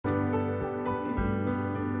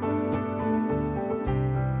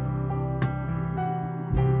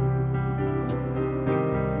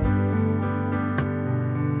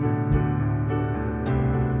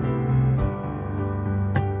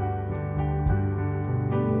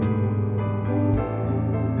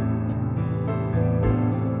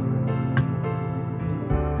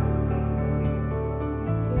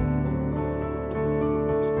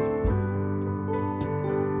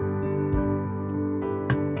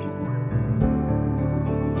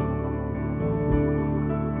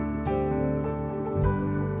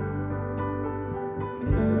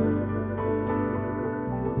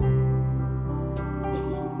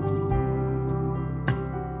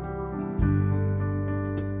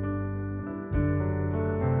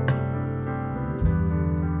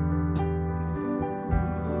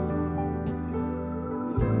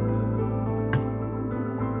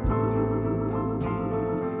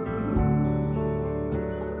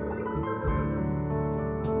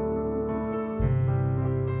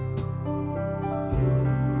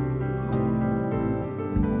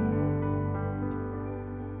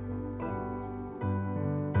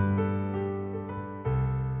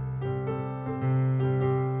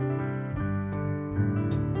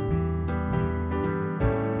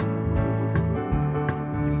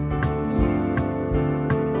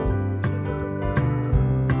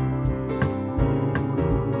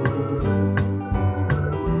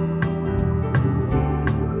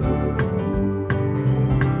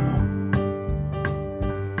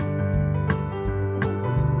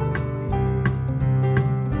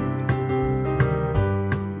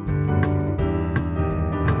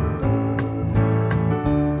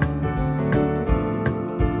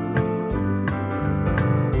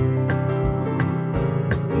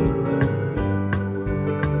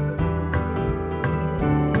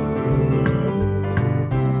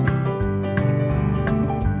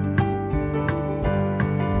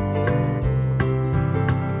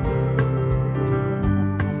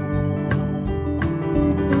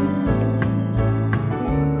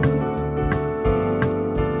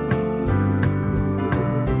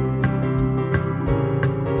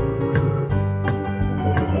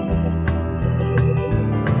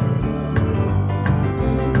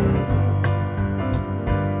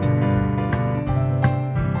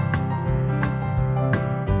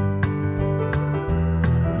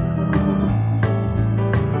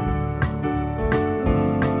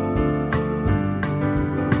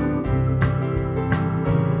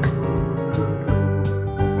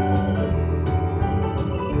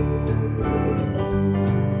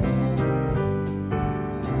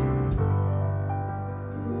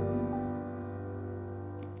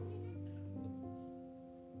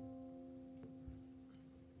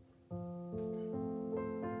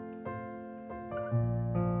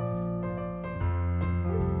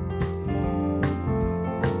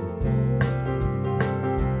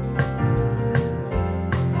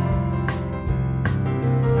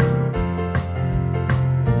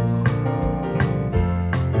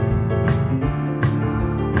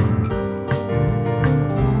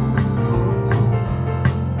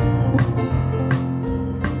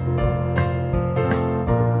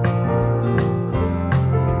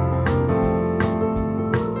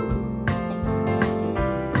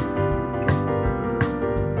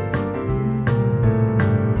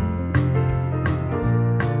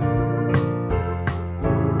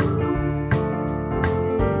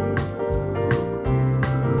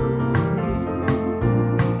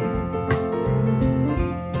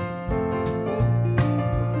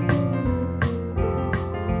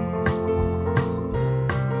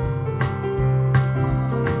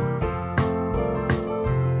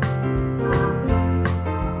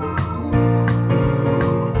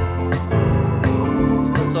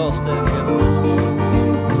all stand together this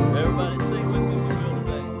morning. Everybody sing with me if you feel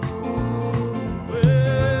today.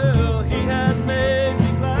 Well, he had made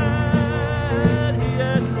me glad, he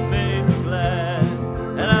had made me glad,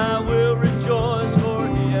 and I will rejoice, for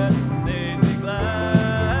he had made me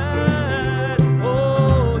glad.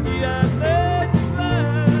 Oh, he had made me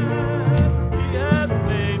glad, he had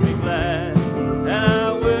made me glad, and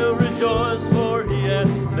I will rejoice, for he had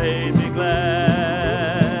made me glad.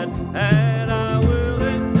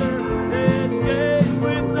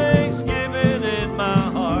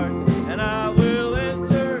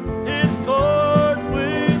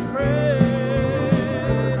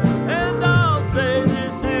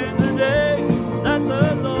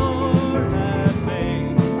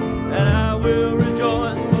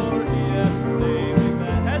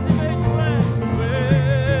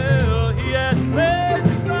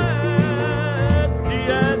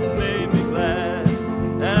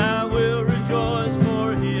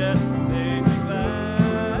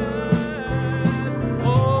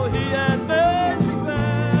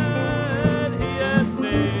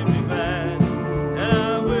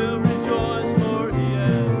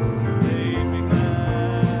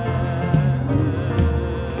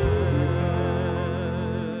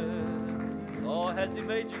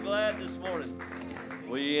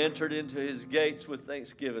 Entered into his gates with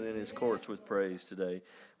thanksgiving and his courts with praise today.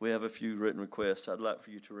 We have a few written requests. I'd like for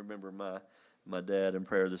you to remember my dad in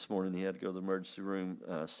prayer this morning. He had to go to the emergency room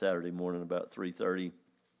Saturday morning about 3:30,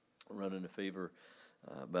 running a fever,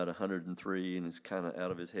 about 103, and he's kind of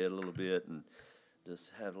out of his head a little bit and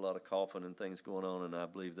just had a lot of coughing and things going on, and I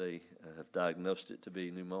believe they have diagnosed it to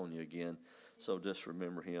be pneumonia again. So just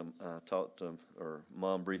remember him. I talked to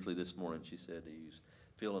Mom briefly this morning. She said he's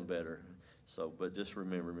feeling better. So, but just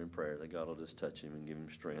remember him in prayer that God will just touch him and give him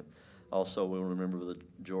strength. Also, we'll remember that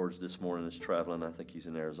George this morning is traveling. I think he's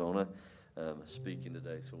in Arizona speaking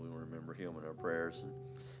today, so we will remember him in our prayers. And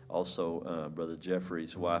also, Brother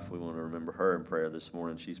Jeffrey's wife, we want to remember her in prayer this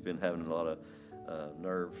morning. She's been having a lot of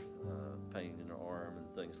nerve pain in her arm and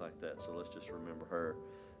things like that, so let's just remember her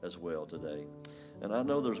as well today. And I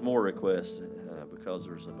know there's more requests because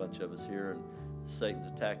there's a bunch of us here, and Satan's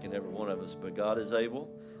attacking every one of us, but God is able.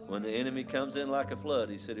 When the enemy comes in like a flood,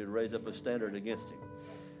 he said he would raise up a standard against him.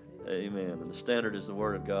 Amen. And the standard is the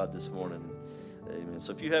word of God this morning. Amen.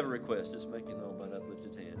 So if you have a request, just make it known by an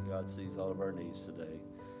uplifted hand. God sees all of our needs today.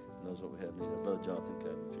 He knows what we have need of. Brother Jonathan,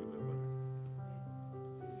 come if you will.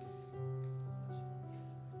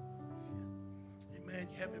 Amen.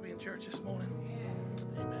 You happy to be in church this morning?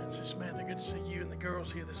 Amen. Sister Samantha, good to see you and the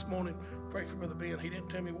girls here this morning. Pray for Brother Ben. He didn't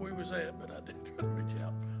tell me where he was at, but I did try to reach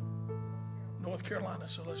out. North Carolina,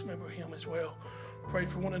 so let's remember him as well. Pray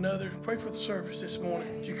for one another. Pray for the service this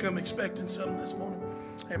morning. Did you come expecting something this morning?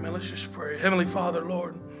 Amen. Let's just pray. Heavenly Father,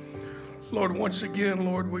 Lord, once again,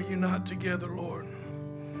 Lord, we're united together, Lord.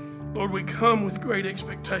 Lord, we come with great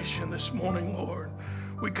expectation this morning, Lord.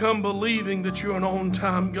 We come believing that you're an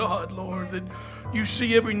on-time God, Lord, that you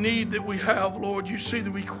see every need that we have, Lord. You see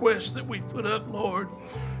the requests that we've put up, Lord.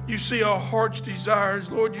 You see our heart's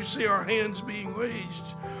desires, Lord. You see our hands being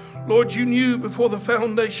raised. Lord, you knew before the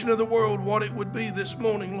foundation of the world what it would be this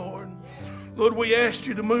morning, Lord. Lord, we asked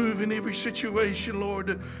you to move in every situation, Lord,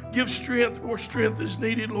 to give strength where strength is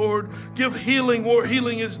needed, Lord. Give healing where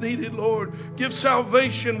healing is needed, Lord. Give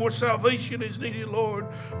salvation where salvation is needed, Lord.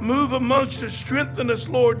 Move amongst us, strengthen us,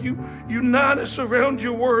 Lord. You unite us around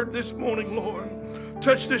your word this morning, Lord.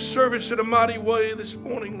 Touch this service in a mighty way this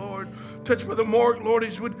morning, Lord. Touch Brother Mark, Lord,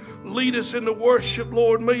 as would lead us into worship,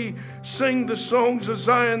 Lord. May he sing the songs of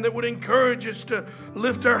Zion that would encourage us to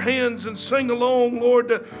lift our hands and sing along, Lord,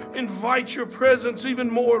 to invite your presence even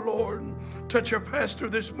more, Lord. Touch our pastor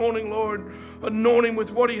this morning, Lord. Anoint him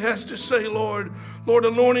with what he has to say, Lord. Lord,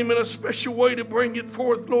 anoint him in a special way to bring it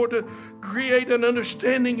forth, Lord, to create an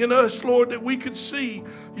understanding in us, Lord, that we could see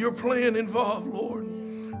your plan involved, Lord.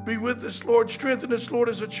 Be with us, Lord. Strengthen us, Lord,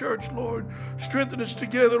 as a church, Lord. Strengthen us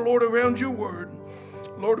together, Lord, around your word.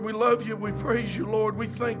 Lord, we love you. We praise you, Lord. We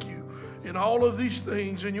thank you in all of these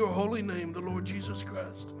things in your holy name, the Lord Jesus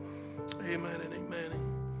Christ. Amen and amen.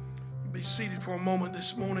 Be seated for a moment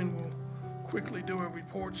this morning. We'll quickly do our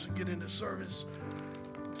reports and get into service.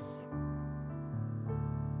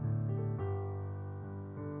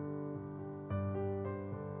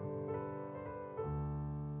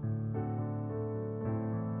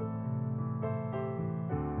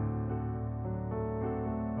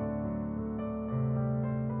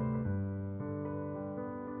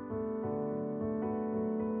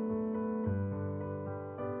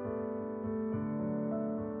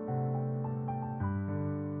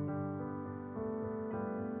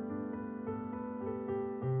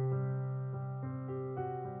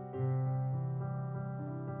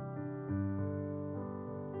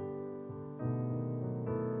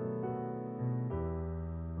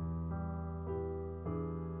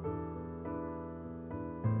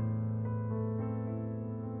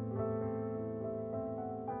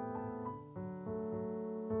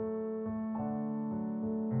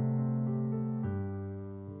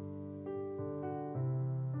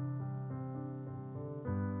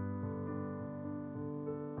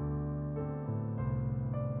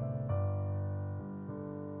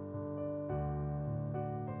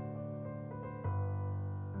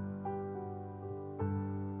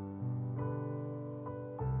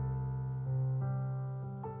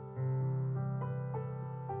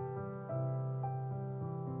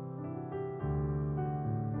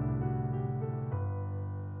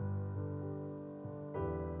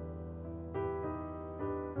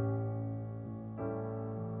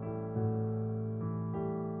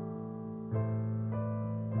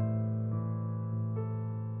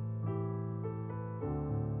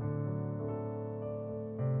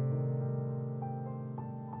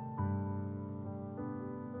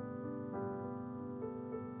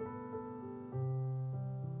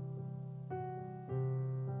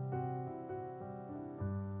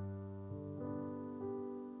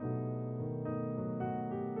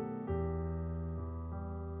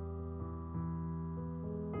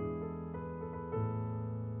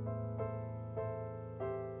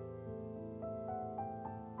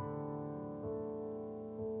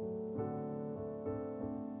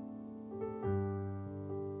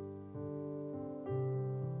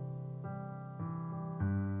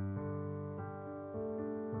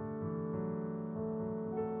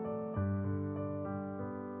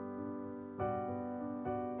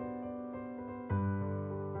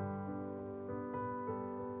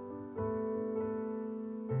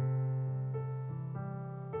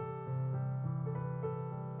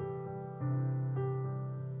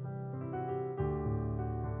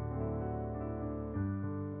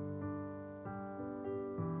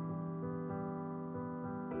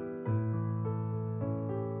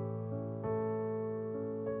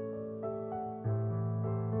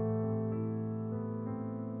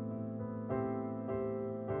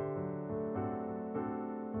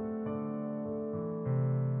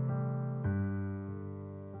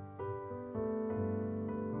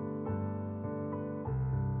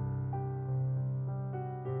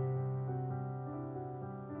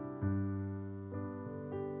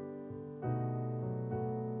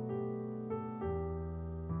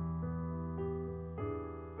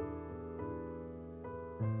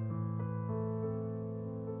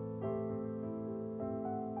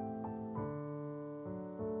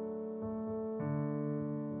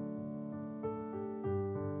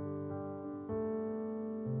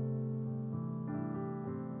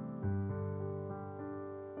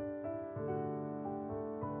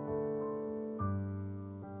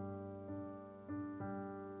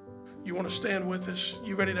 You want to stand with us?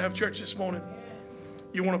 You ready to have church this morning?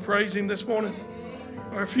 You want to praise Him this morning?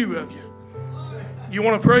 Or a few of you. You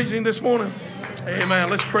want to praise Him this morning? Amen.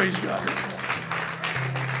 Let's praise God.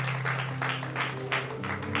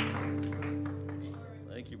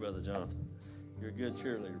 Thank you, Brother Jonathan. You're a good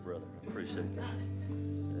cheerleader, brother. I appreciate that.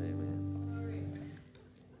 Amen.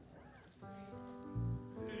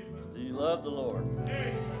 Do you love the Lord?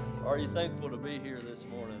 Are you thankful to be here this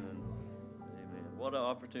morning? And amen. What an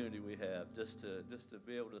opportunity we have just to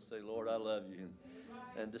be able to say, Lord, I love you.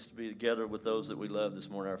 And just to be together with those that we love this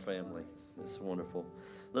morning, our family. It's wonderful.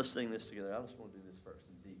 Let's sing this together. I just want to do this first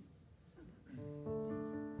in D.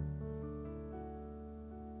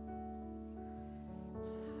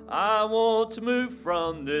 I want to move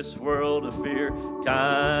from this world of fear,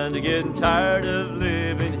 kind of getting tired of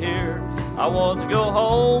living here. I want to go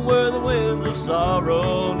home where the winds of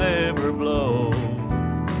sorrow never blow.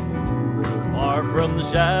 Far from the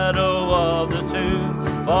shadow of the tomb,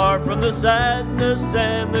 far from the sadness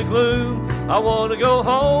and the gloom. I want to go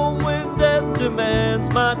home when death demands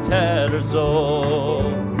my tattered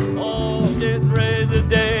soul. Oh, getting ready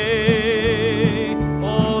today,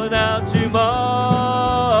 pulling out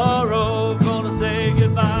tomorrow. Gonna say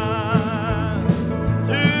goodbye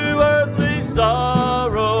to earthly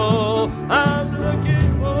sorrow. I'm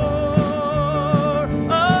looking for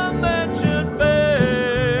a mansion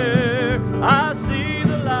fair. I see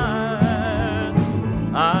the light,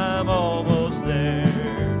 I'm almost there.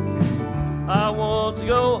 I want to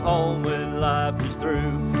go home when life is through,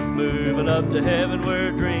 moving up to heaven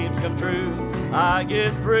where dreams come true. I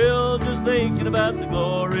get thrilled just thinking about the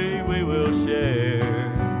glory we will share.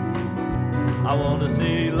 I want to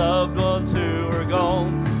see loved ones who are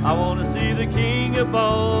gone. I want to see the King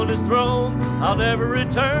upon His throne. I'll never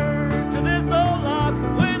return to this old life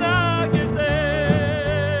when I get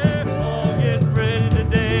there. Oh, getting ready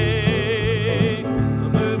today,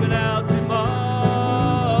 moving out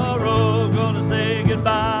tomorrow. Gonna say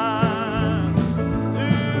goodbye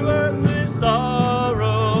to earthly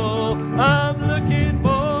sorrow. I'm looking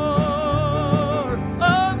for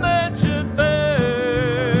a mansion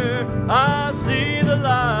fair. I see the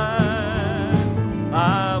light,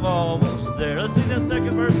 I'm almost there. Let's sing that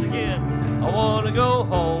second verse again. I want to go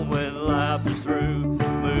home when life is through,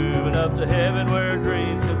 moving up to heaven where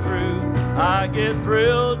dreams come true. I get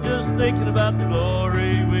thrilled just thinking about the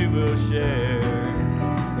glory we will share.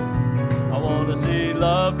 I want to see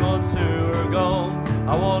loved ones who are gone.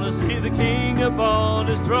 I want to see the King upon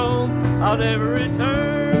His throne. I'll never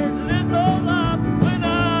return to this old life when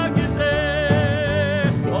I get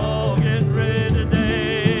there. Oh, getting ready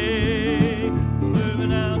today,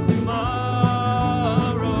 moving out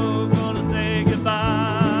tomorrow. Gonna say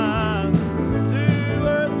goodbye to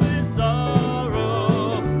earthly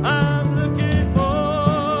sorrow. I'm looking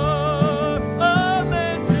for a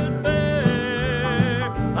mansion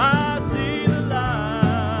fair. I see the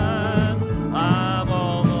light, I'm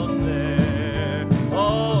almost there.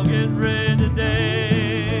 Oh, getting ready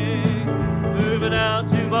today, moving out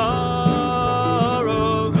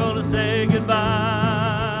tomorrow. Gonna say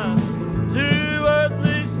goodbye to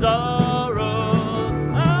earthly sorrows.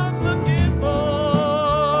 I'm looking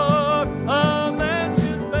for a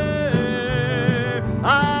mansion fair.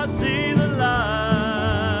 I see the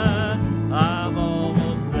light, I'm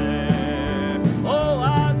almost there. Oh,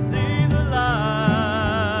 I see the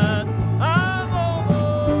light, I'm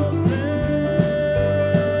almost there.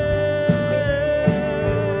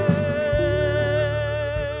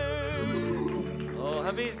 Oh,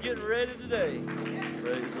 how many's getting ready today?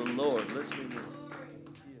 Praise the Lord. Let's sing this.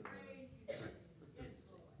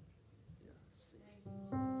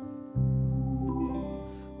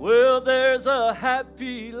 Well, there's a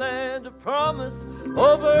happy land of promise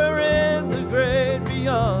over in the great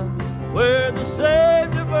beyond, where the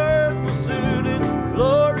saved of earth will soon its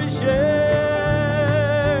glory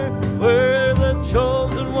share, where the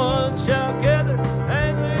chosen ones shall gather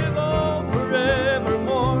and live on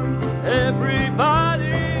forevermore.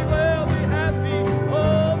 Everybody will be happy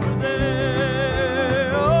over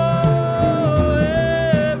there. Oh,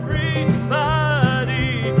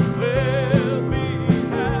 everybody will be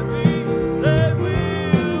happy. They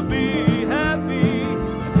will be happy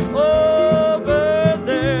over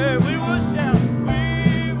there. We will shout, we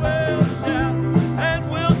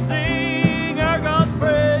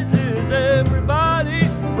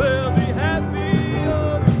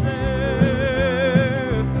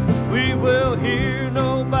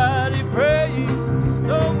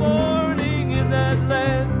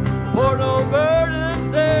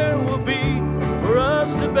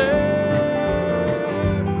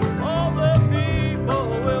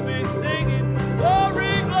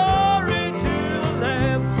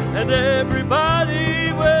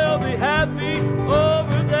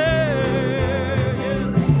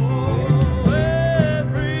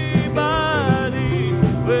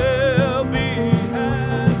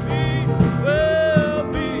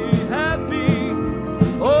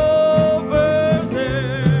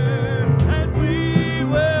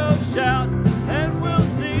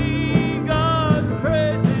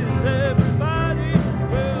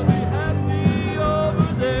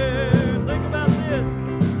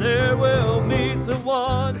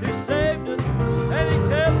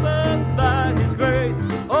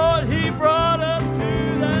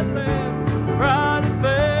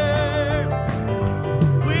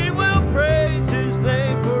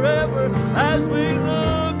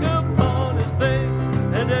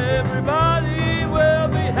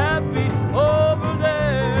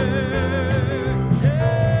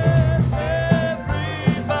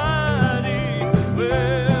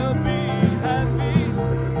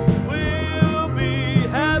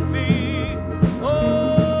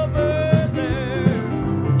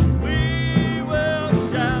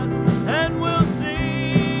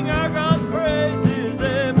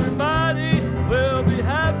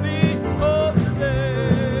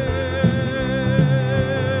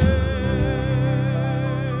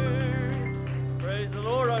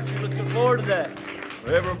Aren't you looking forward to that?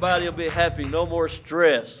 Where everybody will be happy, no more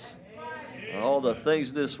stress. All the things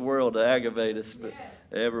in this world to aggravate us, but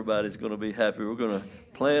everybody's going to be happy. We're going to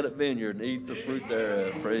plant a vineyard and eat the fruit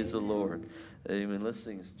thereof. Praise the Lord. Amen. Let's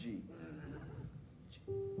sing this G.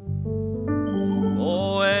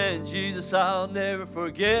 Oh, and Jesus, I'll never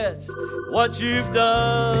forget what you've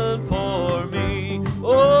done for me.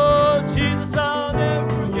 Oh, Jesus, I'll never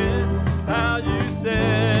forget how you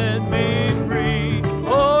set me free.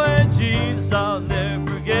 Oh, and Jesus, I'll never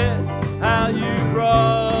forget how you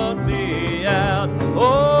brought me out.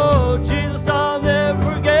 Oh, Jesus, I'll never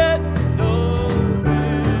forget, no,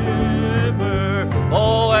 never.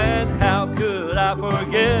 Oh, and how could I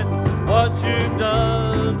forget what you've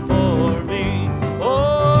done for me?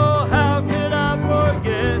 Oh, how could I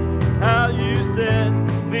forget how you set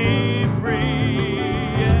me free?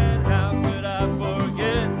 And how could I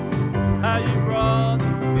forget how you brought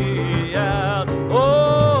me out?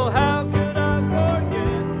 Oh, how could I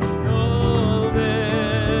forget? No,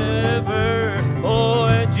 never. Oh,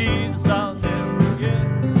 and Jesus, I'll never forget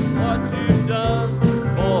what you've done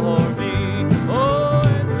for me. Oh,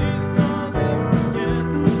 and Jesus, I'll never forget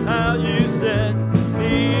how you set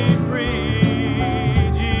me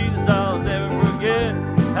free. Jesus, I'll never forget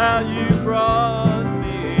how you brought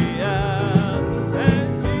me out.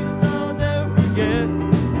 And Jesus, I'll never forget,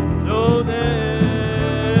 no,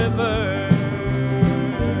 never.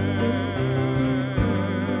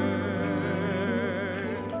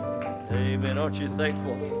 Amen. Aren't you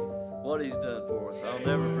thankful what he's done for us? I'll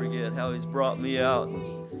never forget how he's brought me out.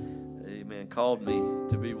 Amen. Called me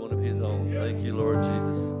to be one of his own. Thank you, Lord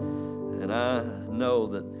Jesus. And I know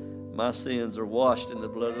that my sins are washed in the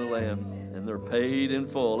blood of the Lamb, and they're paid in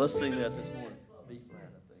full. Let's sing that this morning. B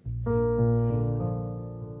flat, I think.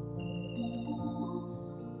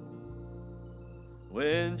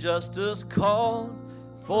 When justice called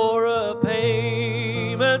for a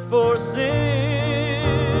payment for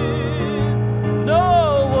sin,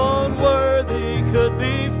 no one worthy could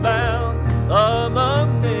be found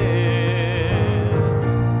among men,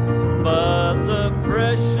 but the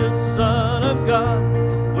precious Son of God,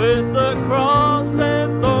 with the cross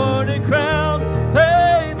and thorny crown,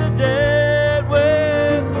 paid the debt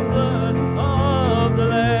with the blood of the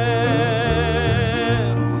Lamb.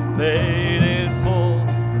 Paid in full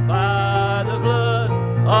by the blood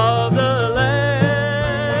of the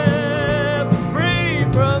Lamb. Free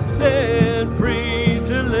from sin, free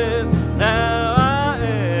to live, now I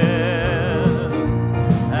am.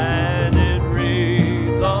 And it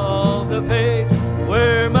reads on the page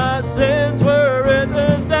where my sins were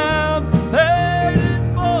written down, paid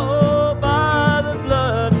in full by the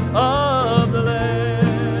blood of the Lamb.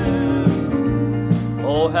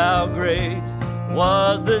 Oh, how great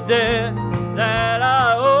was the debt that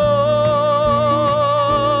I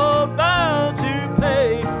owed, bound to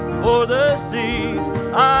pay for the seeds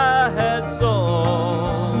I had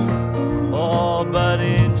sown. Oh, but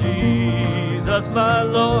in Jesus, my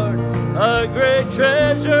Lord, a great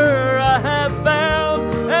treasure I have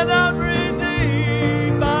found, and I'm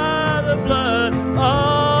redeemed by the blood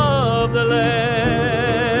of the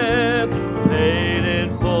Lamb. Paid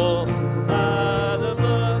in full by the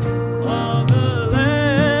blood of the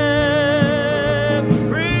Lamb.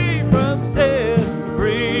 Free from sin,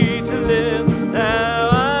 free to live, now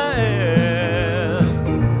I am.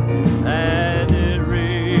 And it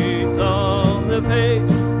reads on the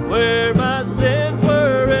page where my sins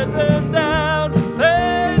were written down,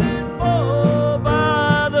 paid in full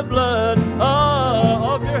by the blood.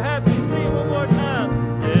 Oh, if you're happy, sing one more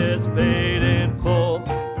time. It's paid in full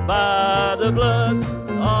by the blood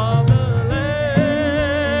of the Lamb.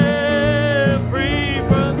 Free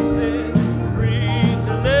from sin, free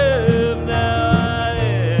to live, now I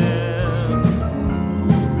am.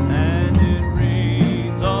 And it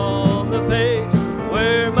reads on the page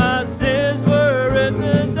where my sins were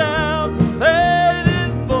written down, paid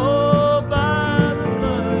in full by the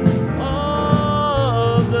blood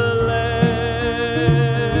of the Lamb.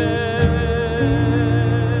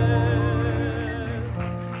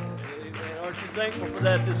 Amen. Aren't you thankful for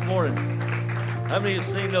that this morning? How many have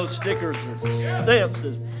seen those stickers and stamps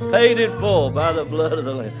as paid in full by the blood of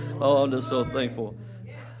the Lamb? Oh, I'm just so thankful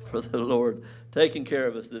for the Lord taking care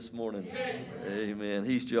of us this morning. Amen.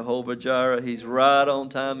 He's Jehovah Jireh. He's right on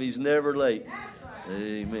time. He's never late.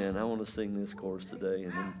 Amen. I want to sing this chorus today,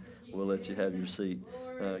 and then we'll let you have your seat.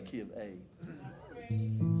 Key of A.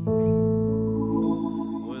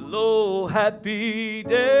 Well, oh, happy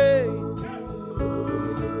day.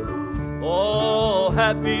 Oh,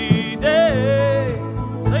 happy day.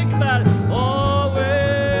 Think about it. Oh,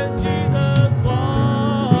 when Jesus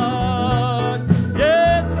washed,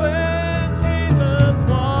 yes,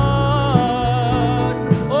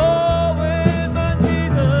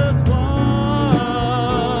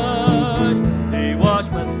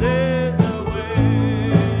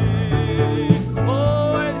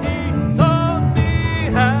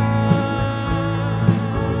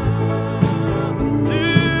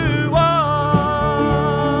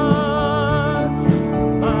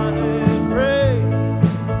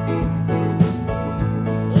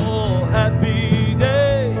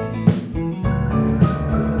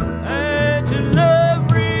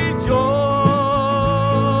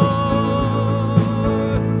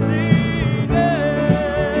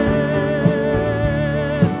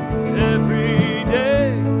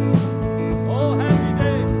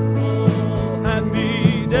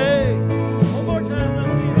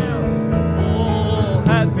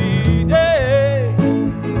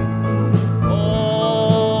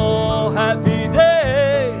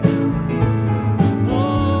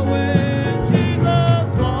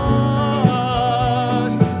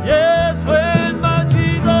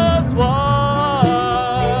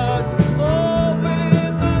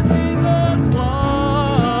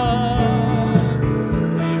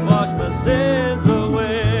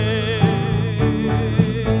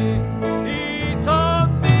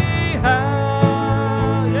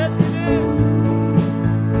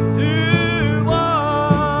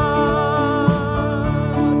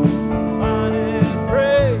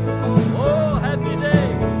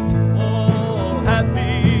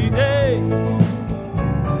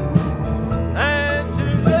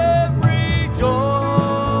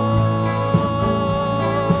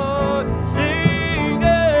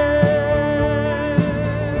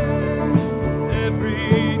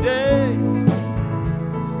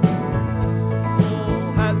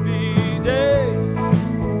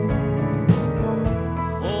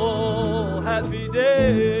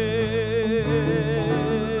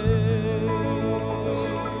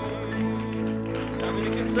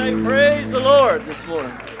 say praise the Lord this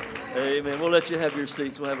morning. Amen. We'll let you have your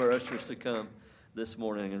seats. We'll have our ushers to come this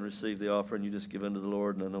morning and receive the offering you just give unto the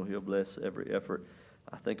Lord, and I know He'll bless every effort.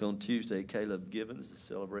 I think on Tuesday, Caleb Givens is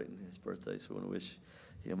celebrating his birthday, so I want to wish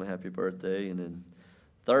him a happy birthday. And then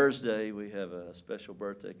Thursday, we have a special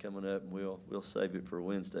birthday coming up, and we'll save it for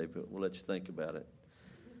Wednesday, but we'll let you think about it.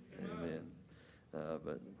 Amen.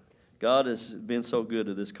 But God has been so good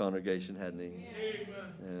to this congregation, hasn't He?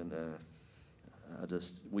 And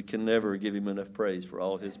we can never give Him enough praise for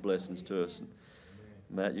all His blessings to us. And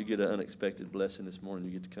Matt, you get an unexpected blessing this morning.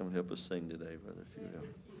 You get to come and help us sing today, brother, if you will.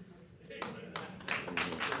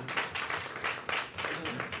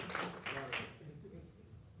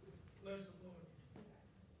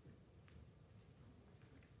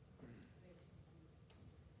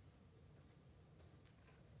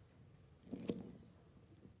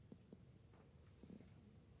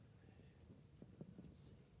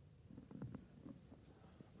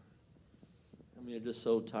 You're just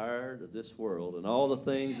so tired of this world and all the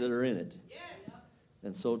things that are in it,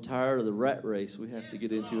 and so tired of the rat race we have to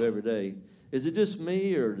get into every day. Is it just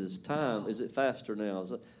me, or is it faster now?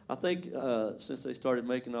 I think since they started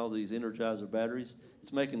making all these Energizer batteries,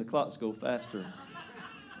 it's making the clocks go faster.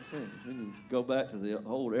 I say we can go back to the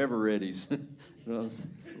old Ever-Readies. We'll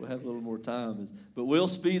have a little more time, but we'll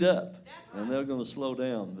speed up, and they're going to slow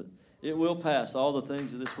down. But it will pass all the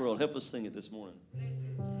things of this world. Help us sing it this morning.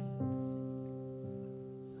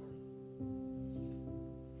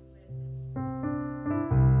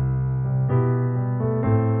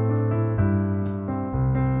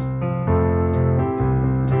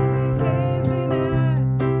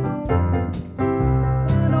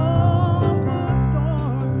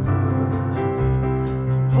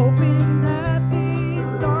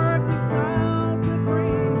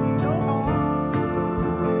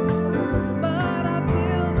 But I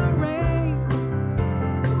feel the rain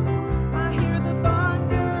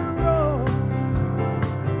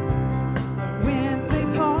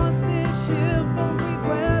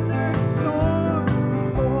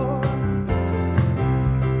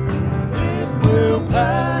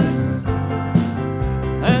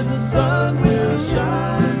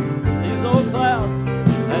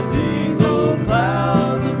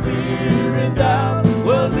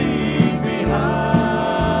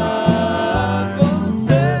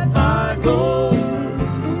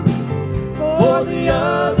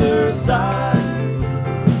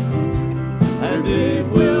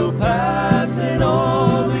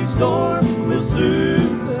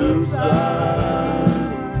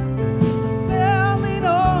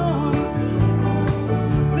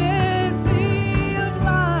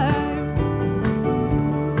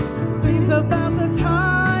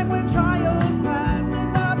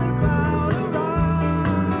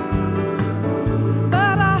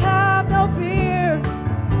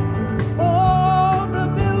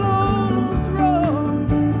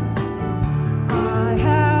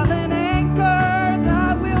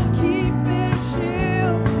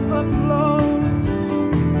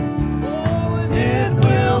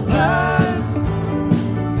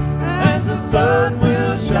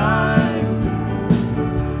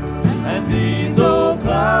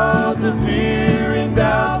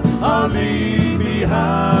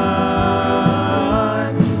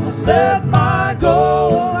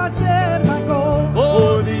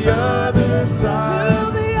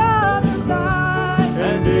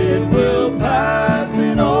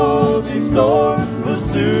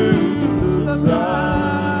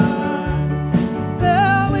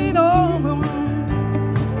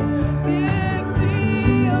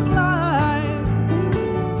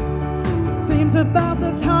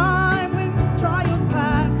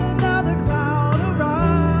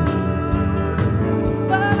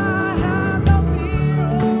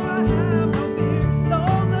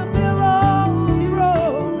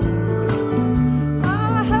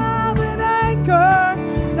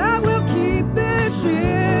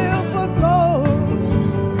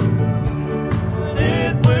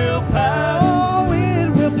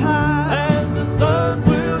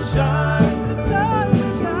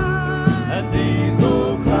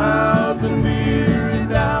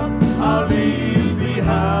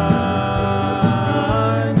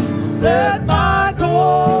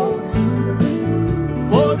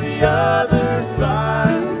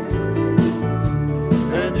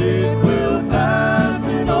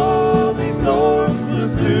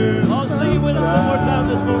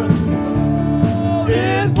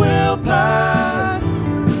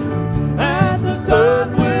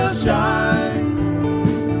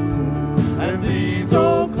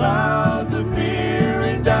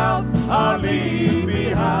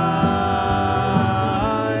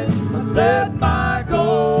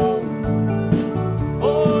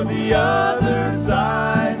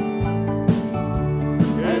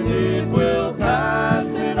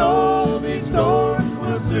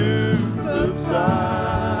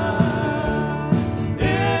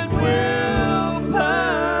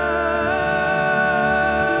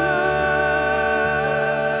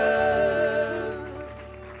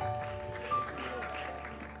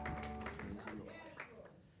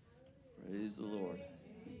Praise the Lord.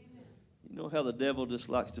 You know how the devil just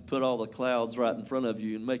likes to put all the clouds right in front of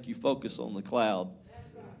you and make you focus on the cloud,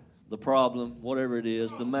 the problem, whatever it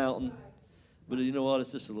is, the mountain. But you know what?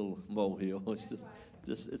 It's just a little molehill. It's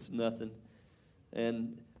just it's nothing.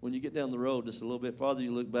 And when you get down the road just a little bit farther,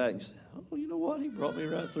 you look back and say, oh, you know what? He brought me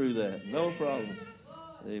right through that. No problem.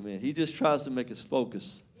 Amen. He just tries to make us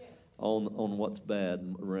focus on what's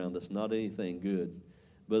bad around us, not anything good.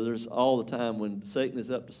 But there's all the time when Satan is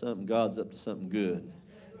up to something, God's up to something good.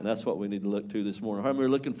 And that's what we need to look to this morning. How many are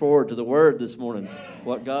looking forward to the Word this morning,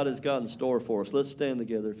 what God has got in store for us? Let's stand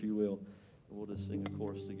together, if you will. And we'll just sing a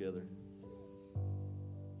chorus together.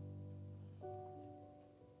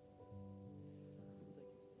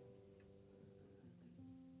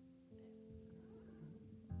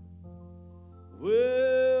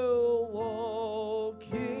 We'll walk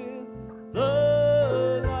in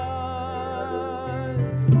the light,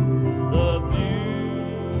 the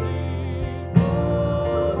beautiful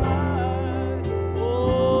light.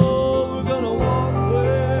 Oh, we're gonna walk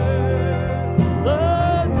where the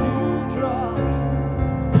dewdrops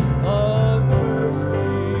of mercy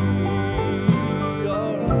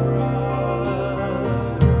are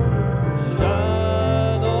bright.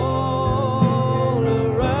 Shine all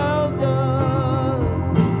around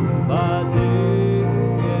us by day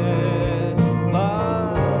and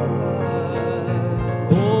by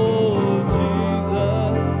night. Oh,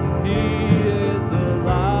 Jesus, He is the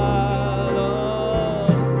light of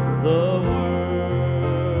the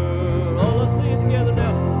world. Oh, let's sing it together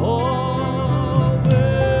now. Oh,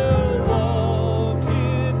 we'll walk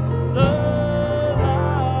in the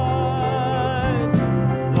light,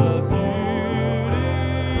 the beautiful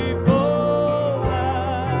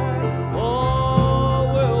light.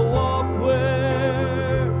 Oh, we'll walk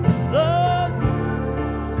where the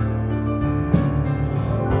mercy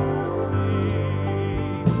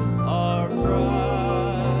are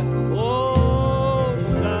bright. Oh,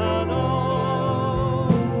 shine all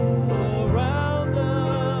around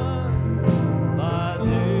us by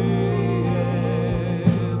day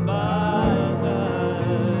and by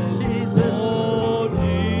night. Jesus, oh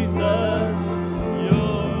Jesus,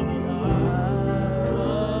 you're the light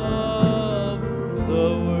of the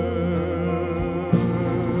world.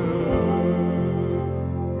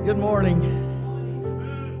 Good morning.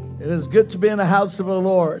 It is good to be in the house of the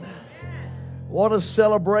Lord. What a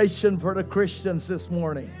celebration for the Christians this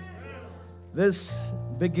morning. This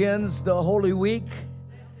begins the Holy Week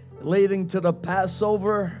leading to the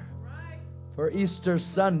Passover for Easter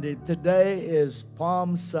Sunday. Today is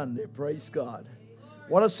Palm Sunday. Praise God.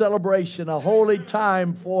 What a celebration, a holy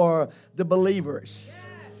time for the believers.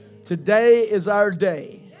 Today is our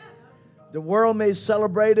day. The world may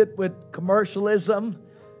celebrate it with commercialism,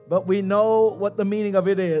 but we know what the meaning of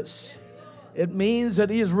it is. It means that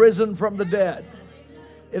He is risen from the dead.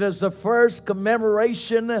 It is the first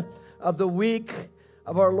commemoration of the week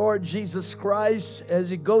of our Lord Jesus Christ as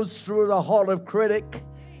He goes through the hall of critic,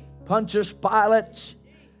 Pontius Pilate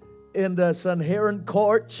in the Sanhedrin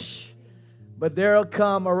courts. But there'll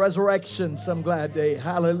come a resurrection some glad day.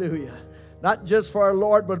 Hallelujah. Not just for our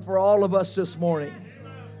Lord, but for all of us this morning.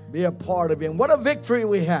 Be a part of Him. What a victory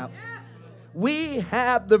we have. We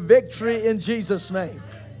have the victory in Jesus' name.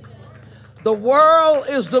 The world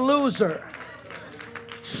is the loser.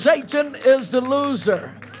 Satan is the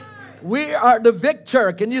loser. We are the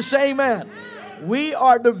victor. Can you say amen? We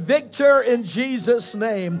are the victor in Jesus'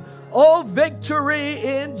 name. Oh, victory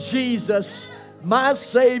in Jesus, my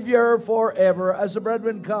Savior forever. As the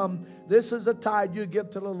brethren come, this is a tithe you give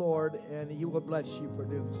to the Lord, and He will bless you for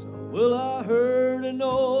doing so. Well, I heard an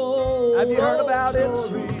old Have you heard about it?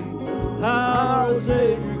 story, how the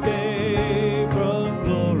Savior came from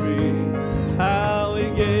glory, how He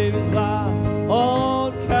gave His life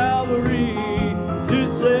on Calvary to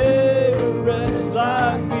save a wretch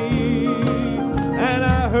like me. And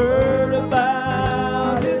I heard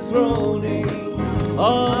about His groaning,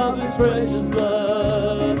 of His precious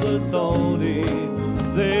blood atoning.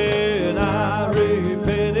 Then I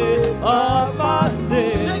repented of my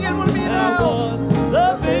sin. Sing it with me and now. I won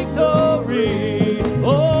the victory.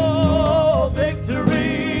 Oh,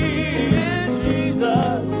 victory in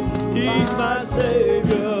Jesus. He's my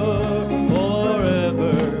Savior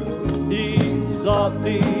forever. He sought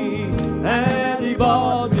me and He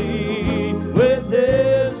bought me with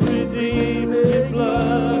His redeeming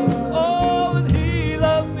blood. Oh, and He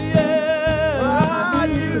loved me and I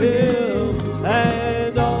knew Him.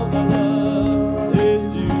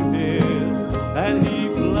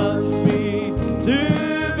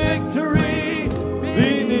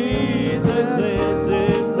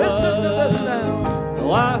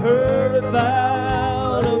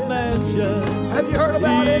 mansion. Have you heard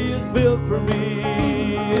about it? He is built for me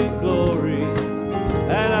in glory.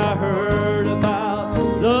 And I heard about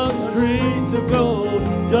the streets of gold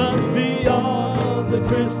just beyond the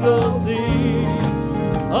crystal sea.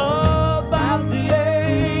 About the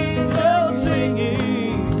angels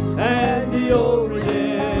singing and the old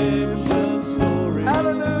redemption story.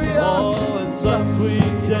 Hallelujah. Oh, and some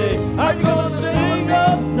sweet day I'm gonna sing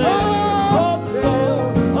up there of the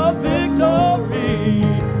song of victory.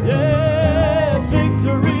 Yeah,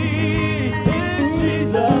 victory in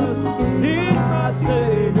Jesus. He's my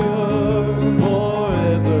Savior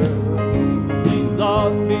forever. He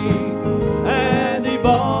sought me and He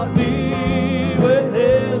bought me with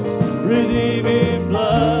His redeeming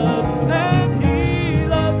blood. And He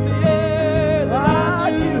loved me and I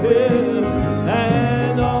knew Him,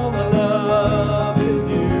 and all my love is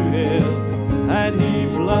due Him. And He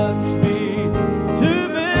plunged me to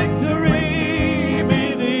victory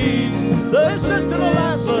beneath the Listen to the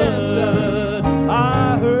last stanza. blood. I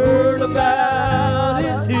heard about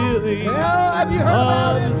His healing. Well, have you heard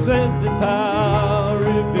about Of it? His cleansing power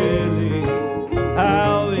revealing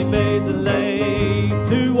how He made the lame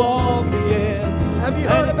to walk again. Have you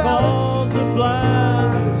heard And about called the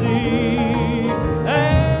blind to see.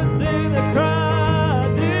 And then I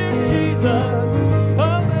cried, dear Jesus,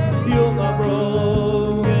 come and heal my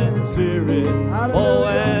broken spirit. Oh,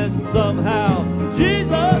 and somehow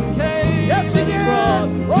Jesus came. Yes, He and did. brought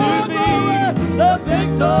Oh, to me the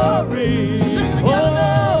victory. Sing it again. Oh,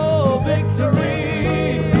 victory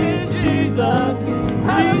in Jesus. He's my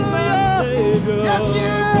Hallelujah. Savior Yes, He is.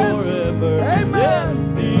 forever. Amen.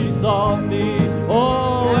 Yes, He sought me,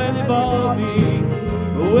 oh, and He bought me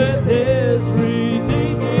with His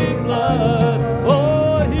redeeming blood.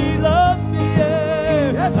 Oh, He loved me,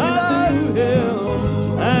 yeah, Yes, He I does. knew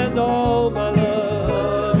Him, and all my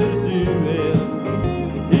love is due Him.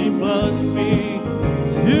 He plunged me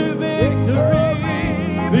to victory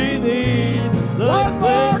beneath the One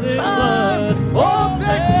more cleansing time. blood. Oh,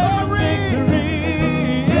 there's victory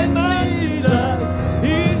victory in my Jesus.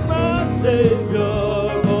 He's my Savior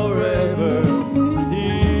forever. He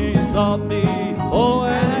sought me, oh,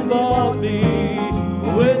 and He bought me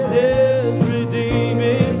with His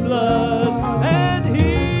redeeming blood. And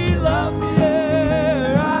He loved me,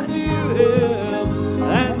 yeah, I knew Him,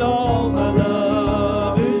 and all my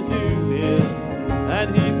love is due Him.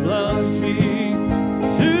 And He plunged me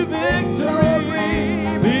to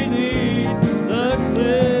victory beneath the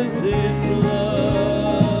cleansing blood.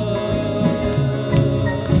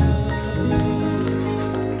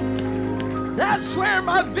 That's where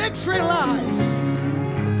my victory lies.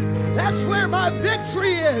 That's where my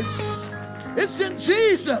victory is. It's in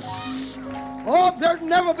Jesus. Oh, there's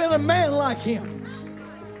never been a man like Him.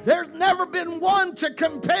 There's never been one to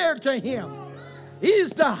compare to Him.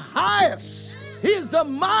 He's the highest. He's the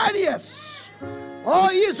mightiest. Oh,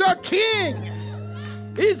 He's our King.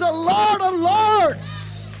 He's the Lord of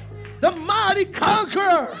Lords, the mighty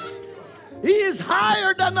conqueror. He is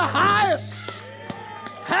higher than the highest.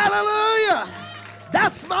 Hallelujah.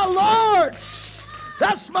 That's my Lord.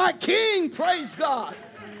 That's my King. Praise God.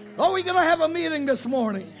 Oh, we're going to have a meeting this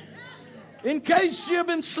morning. In case you've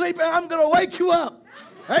been sleeping, I'm going to wake you up.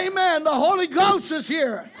 Amen. The Holy Ghost is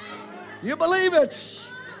here. You believe it?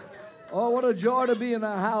 Oh, what a joy to be in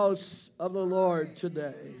the house of the Lord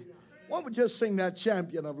today. Why don't we just sing that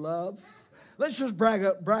Champion of Love? Let's just brag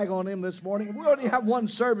on Him this morning. We only have one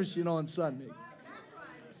service, on Sunday.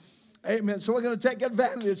 Amen. So we're going to take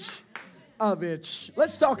advantage of it.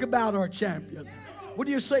 Let's talk about our champion. Would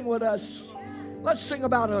you sing with us? Let's sing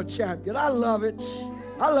about our champion. I love it.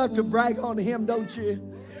 I love to brag on Him, don't you?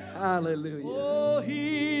 Hallelujah. Oh,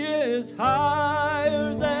 He is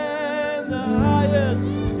higher than the highest.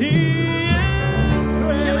 He is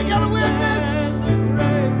great. Can I get a witness? and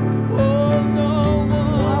great. Oh, no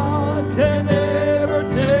one can ever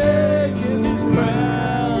take His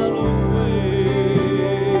crown away.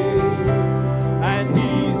 And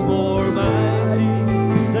He's more mighty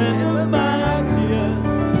than the mightiest,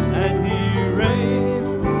 and He reigns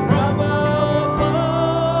from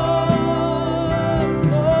above.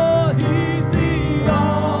 Oh, He's the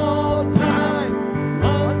all-time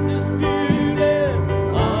undisputed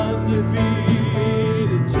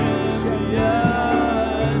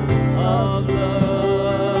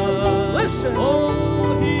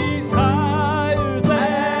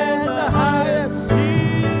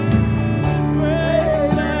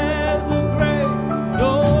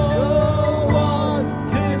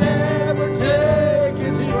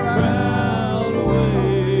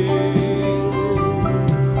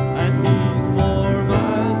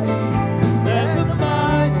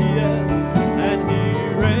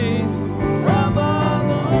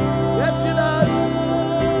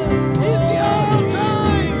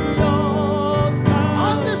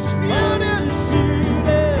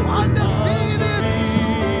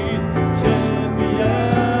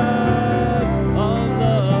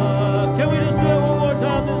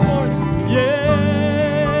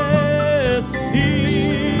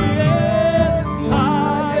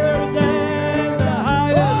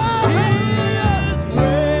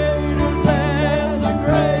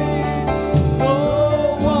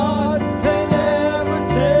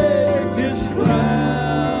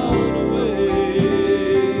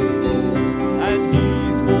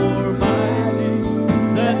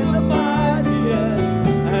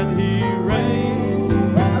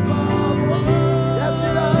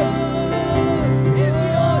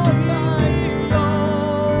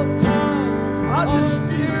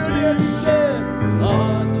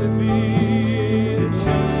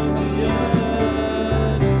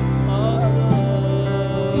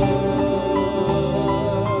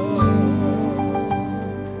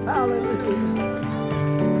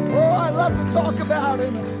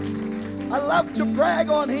to brag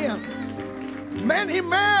on him. Many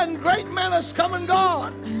men, great men has come and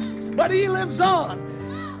gone, but he lives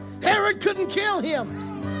on. Herod couldn't kill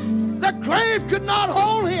him. The grave could not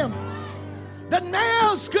hold him. The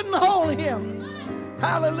nails couldn't hold him.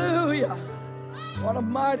 Hallelujah. What a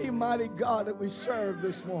mighty, mighty God that we serve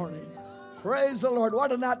this morning. Praise the Lord.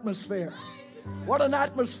 What an atmosphere. What an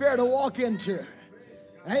atmosphere to walk into.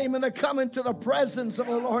 Amen. To come into the presence of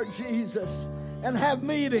the Lord Jesus and have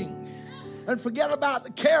meeting and forget about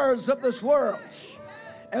the cares of this world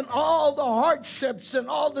and all the hardships and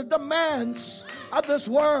all the demands of this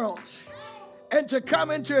world, and to come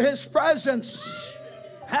into his presence.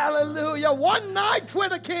 Hallelujah. One night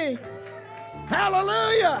with a king.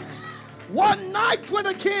 Hallelujah. One night with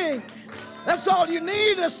a king. That's all you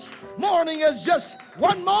need this morning, is just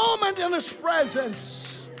one moment in his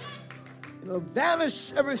presence. It'll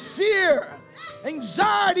vanish every fear,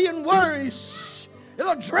 anxiety, and worries.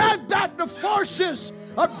 It'll drag back the forces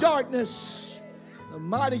of darkness. The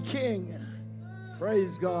mighty King,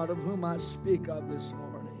 praise God, of whom I speak of this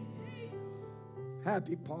morning.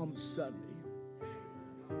 Happy Palm Sunday.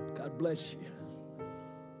 God bless you.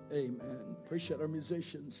 Amen. Appreciate our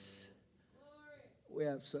musicians. We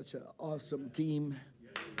have such an awesome team.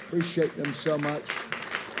 Appreciate them so much.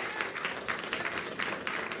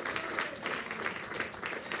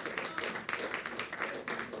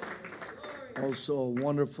 Also a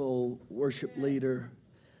wonderful worship leader.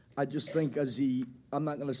 I just think as he, I'm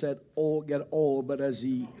not going to say get old, but as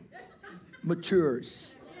he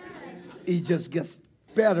matures, he just gets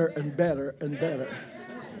better and better and better.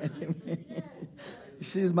 You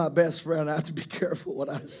see, he's my best friend. I have to be careful what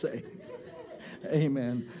I say.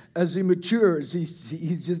 Amen. As he matures,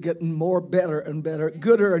 he's just getting more better and better,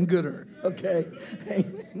 gooder and gooder. Okay?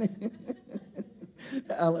 Amen.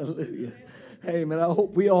 Hallelujah. Amen. I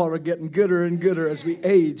hope we all are getting gooder and gooder as we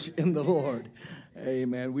age in the Lord.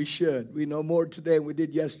 Amen. We should. We know more today than we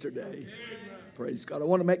did yesterday. Praise God. I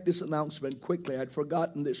want to make this announcement quickly. I'd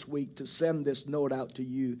forgotten this week to send this note out to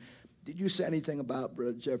you. Did you say anything about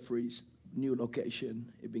Brother Jeffrey's new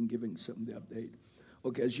location? He'd been giving some of the update.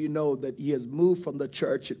 Okay, as you know, that he has moved from the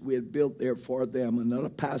church that we had built there for them. Another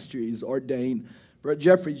pastor he's ordained. Brother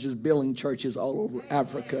Jeffrey's just building churches all over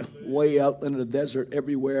Africa, way out in the desert,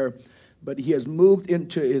 everywhere. But he has moved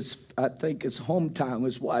into his, I think, his hometown,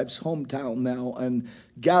 his wife's hometown now, and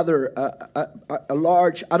gather a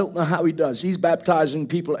large, I don't know how he does. He's baptizing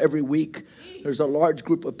people every week. There's a large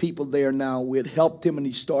group of people there now. We had helped him, and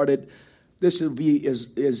he started, this will be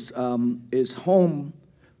his home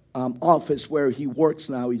office where he works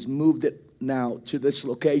now. He's moved it now to this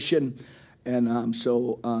location. And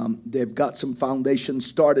so they've got some foundations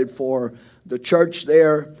started for the church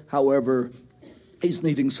there. However, he's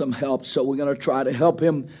needing some help, so we're going to try to help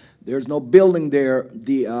him. There's no building there.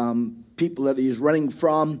 The people that he's renting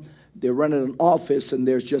from, they're renting an office, and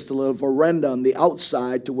there's just a little veranda on the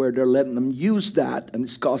outside to where they're letting them use that, and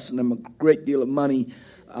it's costing them a great deal of money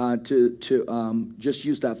to just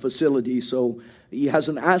use that facility. So he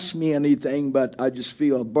hasn't asked me anything, but I just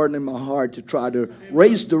feel a burden in my heart to try to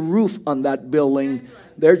raise the roof on that building.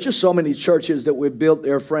 There are just so many churches that we've built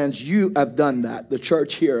there, friends. You have done that. The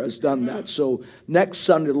church here has done that. So next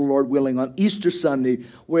Sunday, the Lord willing, on Easter Sunday,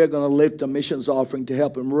 we're going to lift a missions offering to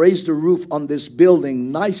help him raise the roof on this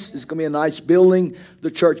building. Nice. It's going to be a nice building.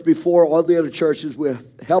 The church before, all the other churches we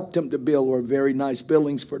helped him to build were very nice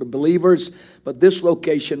buildings for the believers. But this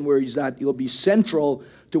location where he's at, it'll be central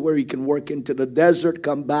to where he can work into the desert,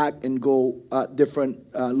 come back, and go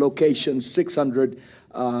different locations, 600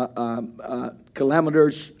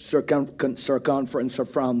 kilometers circumference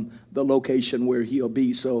from the location where he'll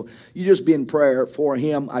be. So you just be in prayer for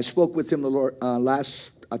him. I spoke with him the Lord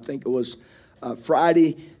last, I think it was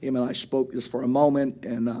Friday. Him and I spoke just for a moment,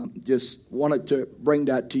 and just wanted to bring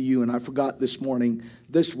that to you. And I forgot this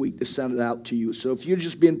week to send it out to you. So if you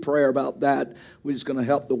just be in prayer about that, we're just going to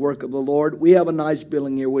help the work of the Lord. We have a nice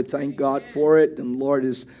building here. We thank God for it, and the Lord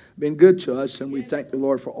has been good to us, and we thank the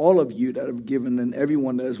Lord for all of you that have given, and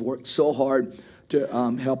everyone that has worked so hard to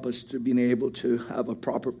help us to being able to have a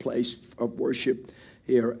proper place of worship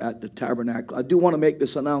here at the tabernacle. I do want to make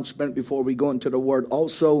this announcement before we go into the Word.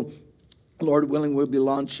 Also, Lord willing, we'll be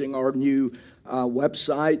launching our new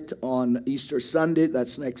website on Easter Sunday.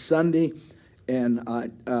 That's next Sunday. And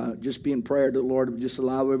just be in prayer to the Lord to just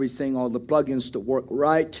allow everything, all the plugins to work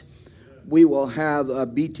right. We will have a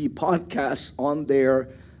BT podcast on there.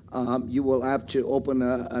 You will have to open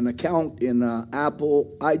an account in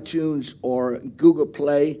Apple, iTunes, or Google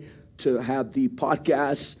Play to have the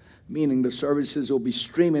podcast, meaning the services will be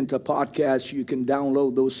streaming to podcasts. You can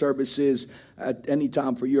download those services at any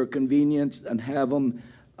time for your convenience and have them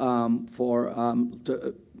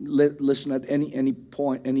to listen at any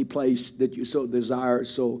point, any place that you so desire.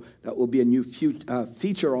 So that will be a new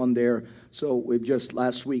feature on there. So we've just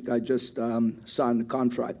last week I just signed the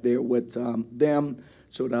contract there with them.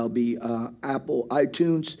 So that'll be Apple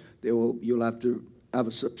iTunes. You'll have to have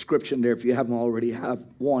a subscription there if you haven't already have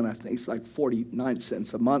one. I think it's like 49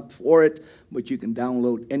 cents a month for it, but you can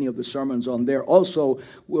download any of the sermons on there. Also,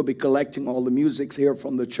 we'll be collecting all the musics here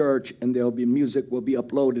from the church, and there'll be music will be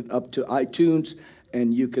uploaded up to iTunes,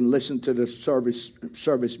 and you can listen to the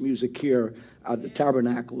service music here at the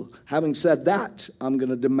tabernacle. Having said that, I'm going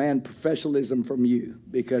to demand professionalism from you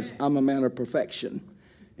because I'm a man of perfection.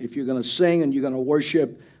 If you're going to sing and you're going to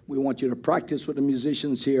worship, we want you to practice with the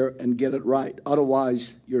musicians here and get it right.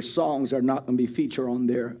 Otherwise, your songs are not going to be featured on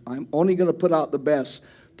there. I'm only going to put out the best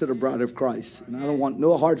to the bride of Christ. And I don't want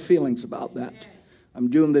no hard feelings about that. I'm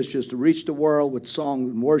doing this just to reach the world with song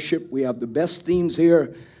and worship. We have the best themes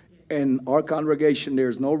here in our congregation.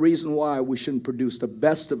 There's no reason why we shouldn't produce the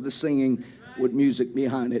best of the singing with music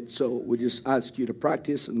behind it. So we just ask you to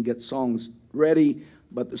practice and get songs ready.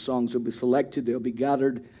 But the songs will be selected. They'll be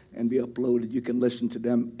gathered and be uploaded. You can listen to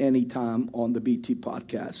them anytime on the BT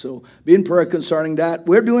podcast. So be in prayer concerning that.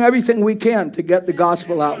 We're doing everything we can to get the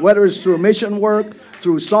gospel out, whether it's through mission work,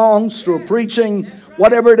 through songs, through preaching,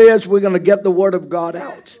 whatever it is, we're going to get the word of God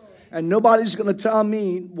out. And nobody's going to tell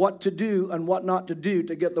me what to do and what not to do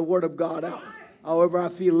to get the word of God out. However I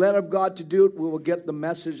feel led of God to do it, we will get the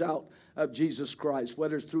message out of Jesus Christ,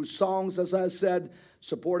 whether it's through songs, as I said,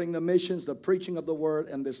 supporting the missions, the preaching of the word,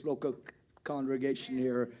 and this local congregation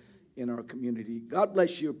here in our community. God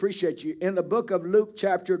bless you. Appreciate you. In the book of Luke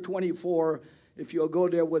chapter 24, if you'll go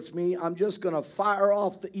there with me, I'm just going to fire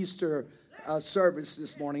off the Easter service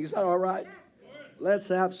this morning. Is that all right? Let's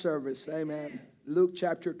have service. Amen. Luke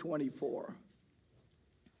chapter 24.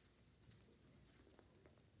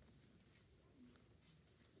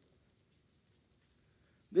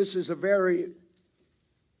 This is a very,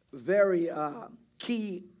 very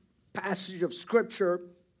key passage of Scripture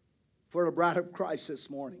for the bride of Christ this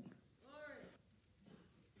morning.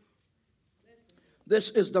 This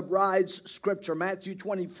is the bride's Scripture, Matthew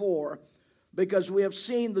 24, because we have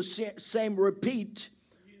seen the same repeat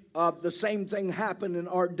of the same thing happen in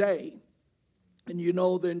our day. And you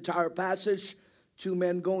know the entire passage, two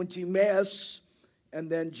men going to Emmaus, and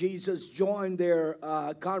then Jesus joined their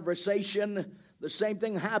conversation. The same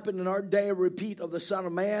thing happened in our day, a repeat of the Son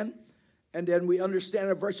of Man. And then we understand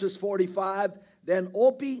in verses 45, then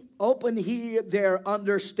open he their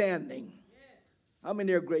understanding. How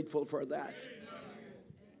many are grateful for that?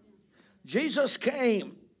 Jesus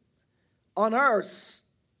came on earth.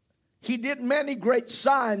 He did many great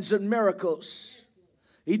signs and miracles.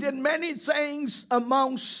 He did many things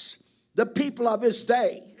amongst the people of his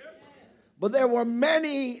day. But there were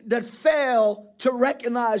many that failed to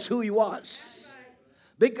recognize who he was,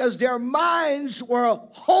 because their minds were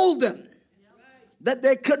holden, that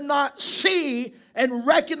they could not see and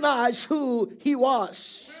recognize who he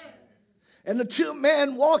was. And the two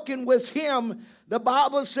men walking with him, the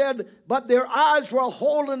Bible said, but their eyes were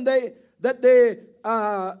holden that they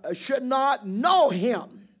should not know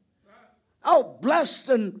him. How blessed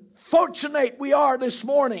and fortunate we are this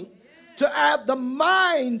morning to have the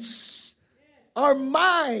minds, our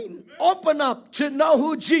mind open up to know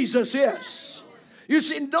who Jesus is. You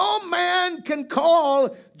see, no man can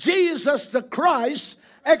call Jesus the Christ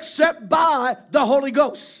except by the Holy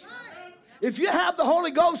Ghost. If you have the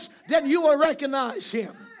Holy Ghost, then you will recognize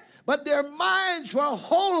him. But their minds were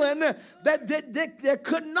holden that they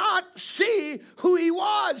could not see who he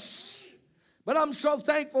was. But I'm so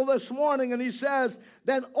thankful this morning, and he says,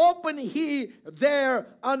 then open he their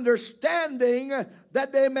understanding,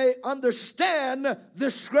 that they may understand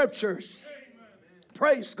the Scriptures. Amen.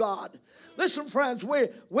 Praise God. Listen, friends,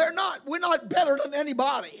 we're not better than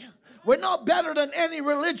anybody. We're not better than any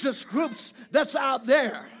religious groups that's out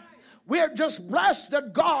there. We're just blessed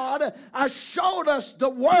that God has showed us the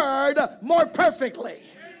Word more perfectly.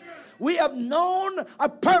 We have known a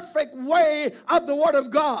perfect way of the Word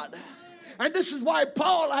of God. And this is why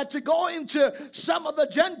Paul had to go into some of the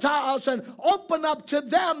Gentiles and open up to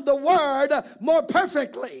them the Word more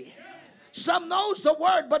perfectly. Some knows the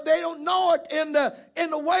Word, but they don't know it in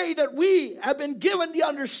the way that we have been given the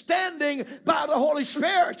understanding by the Holy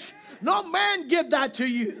Spirit. No man give that to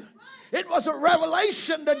you. It was a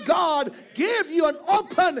revelation that God gave you and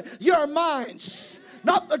opened your minds.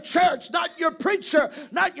 Not the church, not your preacher,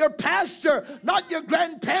 not your pastor, not your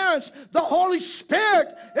grandparents. The Holy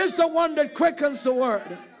Spirit is the one that quickens the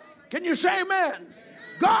Word. Can you say amen?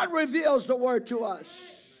 God reveals the Word to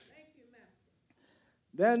us.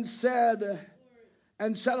 Then said,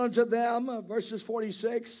 and said unto them, verses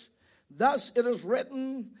 46, thus it is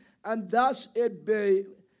written, and thus it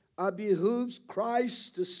behooves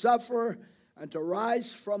Christ to suffer and to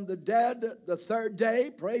rise from the dead the third day,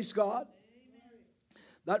 praise God,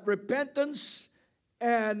 that repentance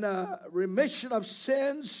and remission of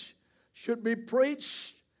sins should be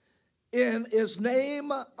preached in his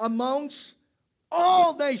name amongst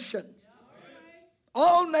all nations.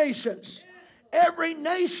 All nations. Every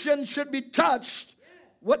nation should be touched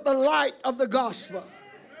with the light of the gospel.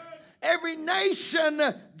 Every nation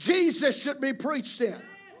Jesus should be preached in.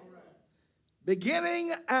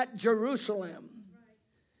 Beginning at Jerusalem.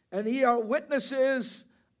 And ye are witnesses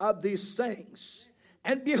of these things.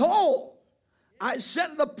 And behold, I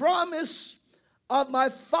send the promise of my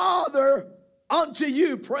Father unto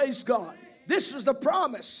you. Praise God. This is the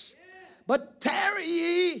promise. But tarry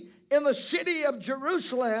ye in the city of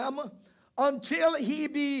Jerusalem until he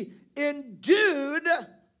be endued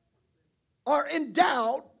or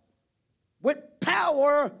endowed with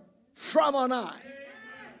power from on high.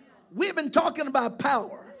 We've been talking about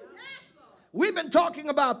power. We've been talking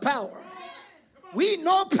about power. We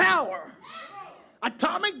know power.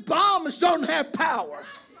 Atomic bombs don't have power.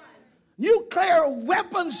 Nuclear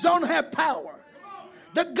weapons don't have power.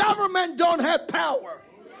 The government don't have power.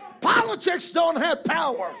 Politics don't have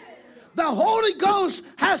power. The Holy Ghost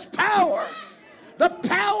has power. The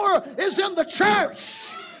power is in the church.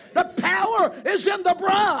 The power is in the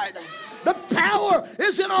bride. The power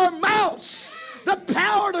is in our mouths. The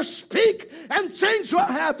power to speak and things will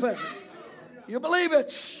happen. You believe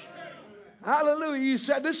it? Hallelujah. You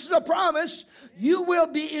said this is a promise. You will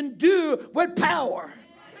be endued with power.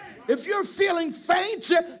 If you're feeling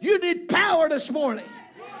faint, you need power this morning.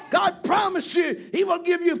 God promised you he will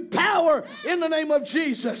give you power in the name of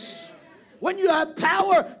Jesus. When you have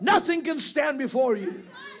power, nothing can stand before you.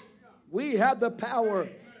 We have the power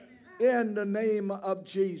in the name of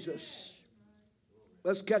Jesus.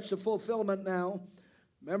 Let's catch the fulfillment now.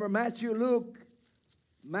 Remember Matthew, Luke.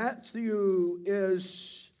 Matthew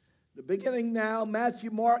is the beginning now. Matthew,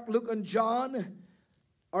 Mark, Luke, and John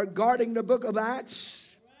are guarding the book of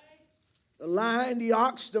Acts. The lion, the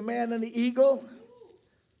ox, the man, and the eagle.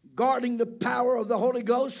 Guarding the power of the Holy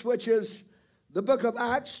Ghost, which is the book of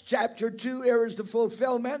Acts, chapter 2. Here is the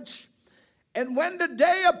fulfillment. And when the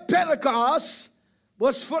day of Pentecost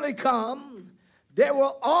was fully come, they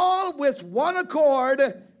were all with one accord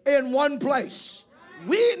in one place.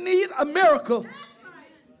 We need a miracle.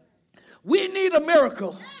 We need a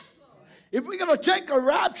miracle. If we're going to take a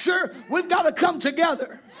rapture, we've got to come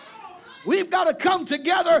together. We've got to come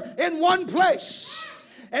together in one place.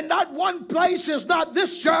 And that one place is not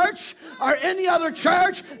this church or any other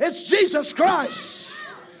church. It's Jesus Christ.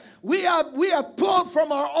 We have pulled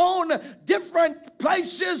from our own different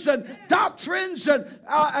places and doctrines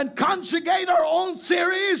and conjugate our own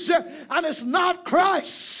theories, and it's not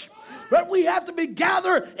Christ. But we have to be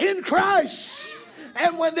gathered in Christ.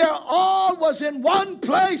 And when they're all was in one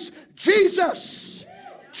place, Jesus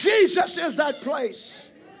is that place.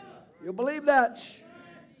 You believe that?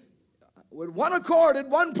 With one accord in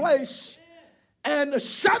one place, and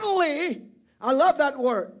suddenly, I love that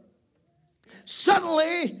word,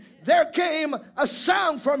 suddenly there came a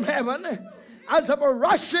sound from heaven as of a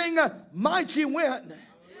rushing mighty wind,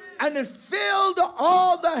 and it filled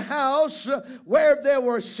all the house where they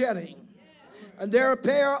were sitting. And there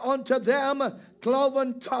appeared unto them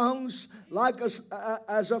cloven tongues like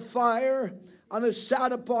as a fire, and it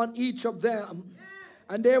sat upon each of them.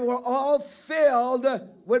 And they were all filled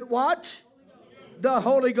with what? The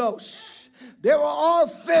Holy Ghost. They were all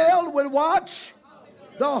filled with what?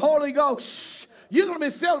 The Holy Ghost. You're going to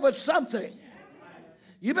be filled with something.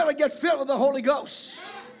 You better get filled with the Holy Ghost.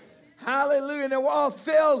 Hallelujah. And they were all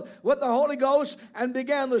filled with the Holy Ghost and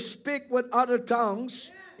began to speak with other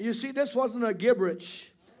tongues. You see, this wasn't a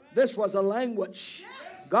gibberish. This was a language.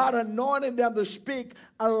 God anointed them to speak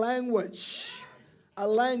a language. A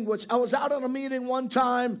language. I was out on a meeting one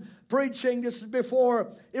time preaching. This is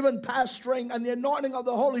before even pastoring, and the anointing of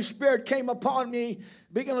the Holy Spirit came upon me,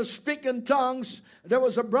 began to speak in tongues. There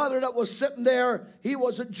was a brother that was sitting there. He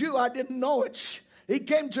was a Jew. I didn't know it. He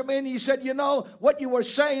came to me and he said, you know, what you were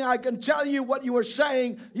saying, I can tell you what you were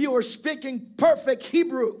saying. You were speaking perfect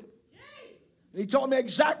Hebrew. And he told me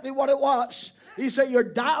exactly what it was. He said, your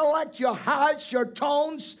dialect, your heights, your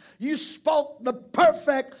tones, you spoke the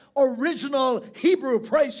perfect original Hebrew,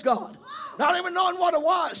 praise God. Not even knowing what it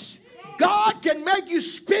was. God can make you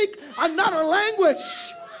speak another language.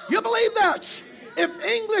 You believe that? If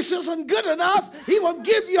English isn't good enough, he will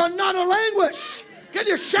give you another language. Can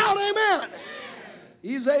you shout amen?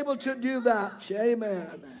 He's able to do that.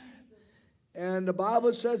 Amen. And the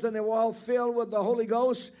Bible says that they were all filled with the Holy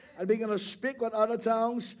Ghost and began to speak with other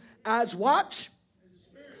tongues as what?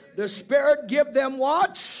 The Spirit give them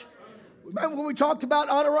what? Remember when we talked about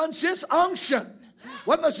utterances? Unction.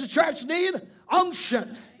 What does the church need?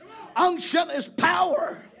 Unction. Unction is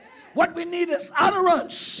power. What we need is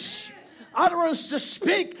utterance. Utterance to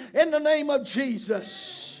speak in the name of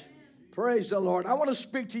Jesus. Praise the Lord. I want to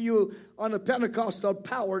speak to you on the Pentecostal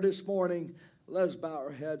power this morning. Let's bow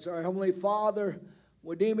our heads. Our Heavenly Father,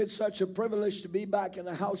 we deem it such a privilege to be back in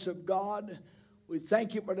the house of God. We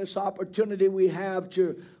thank you for this opportunity we have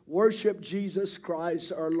to worship Jesus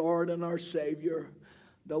Christ, our Lord and our Savior.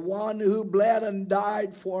 The one who bled and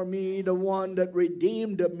died for me, the one that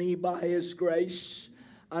redeemed me by His grace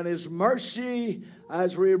and His mercy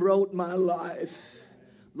as rewrote my life.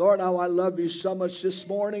 Lord, how I love you so much this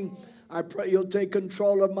morning. I pray you'll take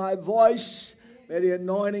control of my voice. May the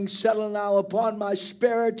anointing settle now upon my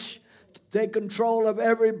spirit. Take control of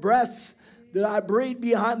every breath that I breathe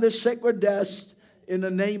behind this sacred desk in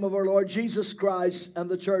the name of our Lord Jesus Christ. And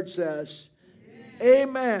the church says,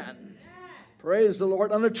 Amen. Amen. Praise the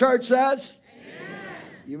Lord. And the church says, Amen.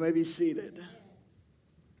 You may be seated.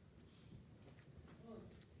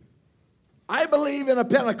 I believe in a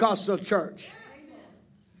Pentecostal church.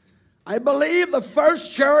 I believe the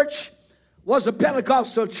first church was a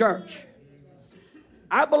Pentecostal church.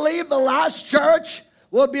 I believe the last church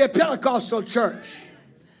will be a Pentecostal church.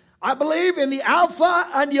 I believe in the Alpha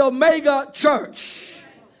and the Omega church.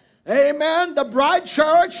 Amen. The bride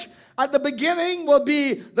church at the beginning will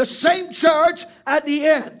be the same church at the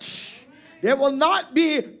end. There will not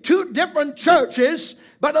be two different churches,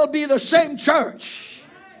 but it'll be the same church.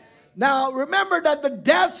 Now, remember that the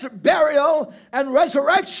death, burial, and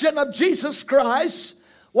resurrection of Jesus Christ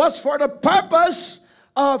was for the purpose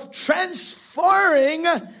of transferring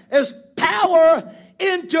His power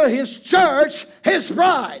into His church, His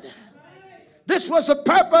bride. This was the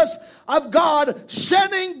purpose of God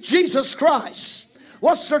sending Jesus Christ,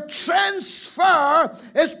 was to transfer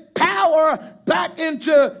His power back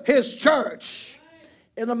into His church.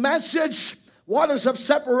 In the message, Waters of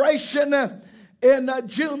Separation, in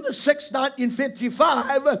June the 6th,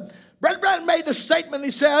 1955, Brother Branham made the statement,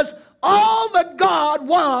 he says, all that God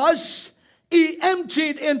was, He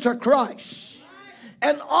emptied into Christ.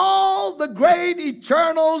 And all the great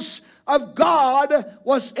eternals of God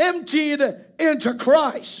was emptied into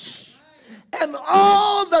Christ. And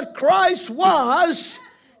all that Christ was,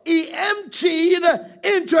 He emptied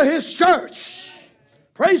into His church.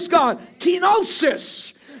 Praise God.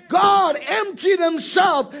 Kenosis. God emptied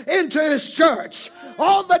Himself into His church.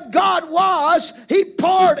 All that God was, He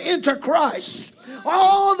poured into Christ.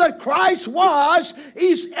 All that Christ was,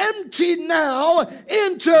 He's emptied now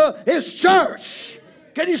into His church.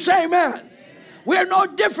 Can you say amen? We're no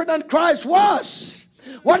different than Christ was.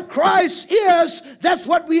 What Christ is, that's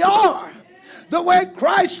what we are. The way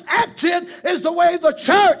Christ acted is the way the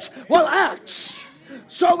church will act.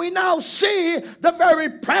 So we now see the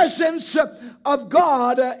very presence of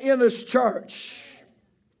God in His church.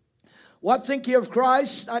 What think you of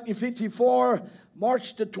Christ? 1954,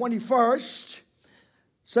 March the 21st.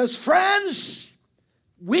 Says, friends,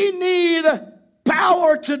 we need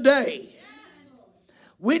power today.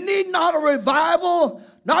 We need not a revival,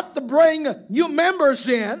 not to bring new members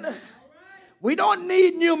in. We don't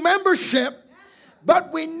need new membership,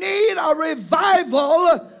 but we need a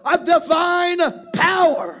revival of divine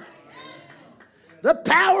power. The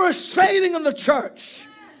power is fading in the church,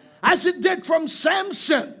 as it did from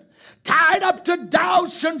Samson, tied up to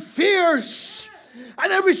doubts and fears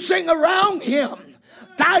and everything around him,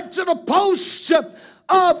 tied to the posts of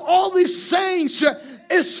all these things.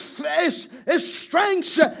 His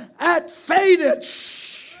strength had faded.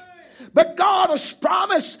 But God has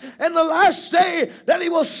promised in the last day that He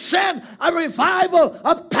will send a revival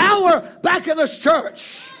of power back in His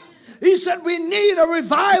church. He said we need a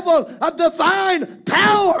revival of divine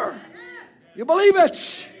power. You believe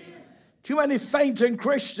it? Too many fainting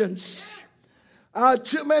Christians.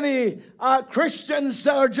 Too many Christians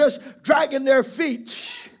that are just dragging their feet.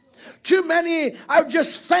 Too many are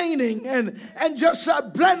just fainting and just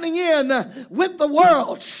blending in with the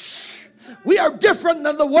world. We are different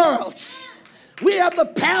than the world. We have the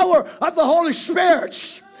power of the Holy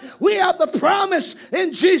Spirit. We have the promise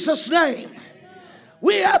in Jesus' name.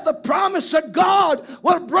 We have the promise that God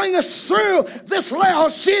will bring us through this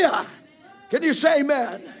Laodicea. Can you say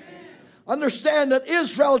amen? Understand that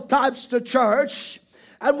Israel types the church.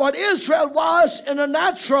 And what Israel was in the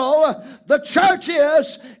natural, the church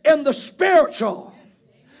is in the spiritual.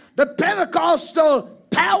 The Pentecostal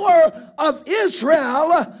power of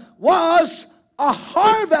Israel was a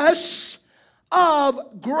harvest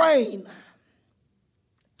of grain.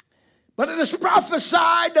 But it is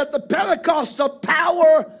prophesied that the Pentecostal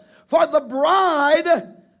power for the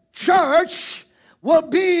bride church will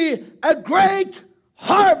be a great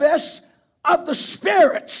harvest of the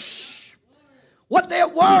Spirit. What they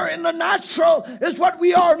were in the natural is what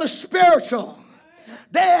we are in the spiritual.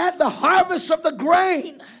 They had the harvest of the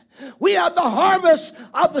grain. We have the harvest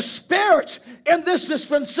of the Spirit in this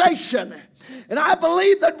dispensation. And I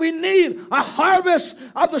believe that we need a harvest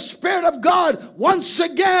of the Spirit of God once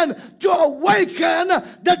again to awaken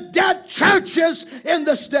the dead churches in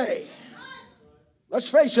this day. Let's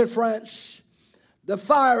face it, friends. The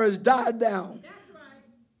fire has died down.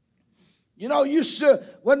 You know, used to,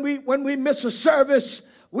 when we miss a service,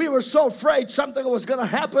 we were so afraid something was going to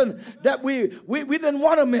happen that we didn't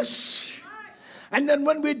want to miss. And then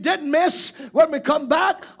when we did miss, when we come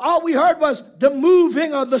back, all we heard was the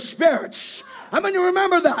moving of the Spirit. How many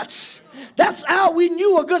remember that? That's how we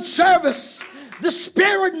knew a good service. The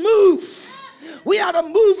Spirit moved. We had a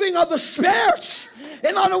moving of the Spirit.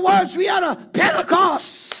 In other words, we had a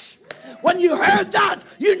Pentecost. When you heard that,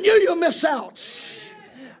 you knew you missed out.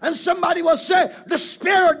 And somebody will say, the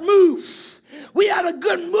Spirit moved. We had a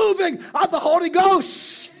good moving of the Holy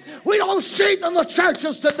Ghost. We don't see it in the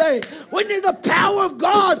churches today. We need the power of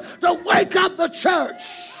God to wake up the church.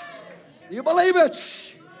 You believe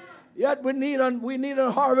it? Yet we need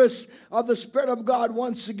a harvest of the Spirit of God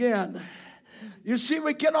once again. You see,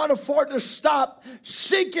 we cannot afford to stop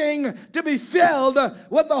seeking to be filled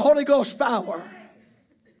with the Holy Ghost power.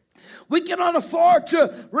 We cannot afford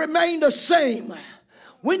to remain the same.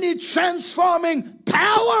 We need transforming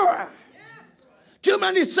power. Too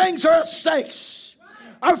many things are at stake.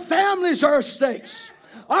 Our families are at stake.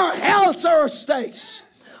 Our health are at stake.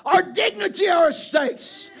 Our dignity are at stake.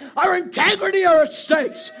 Our integrity are at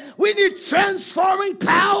stake. We need transforming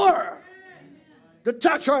power to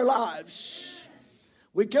touch our lives.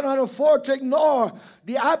 We cannot afford to ignore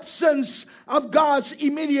the absence of God's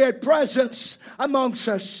immediate presence amongst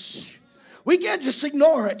us. We can't just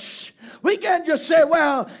ignore it. We can't just say,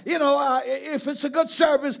 well, if it's a good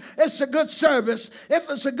service, it's a good service. If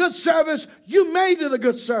it's a good service, you made it a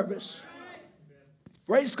good service.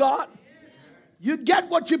 Praise God. You get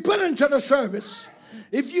what you put into the service.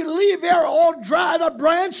 If you leave here all dried up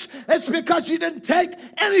branch, it's because you didn't take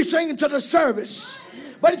anything into the service.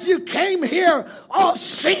 But if you came here all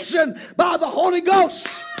seasoned by the Holy Ghost,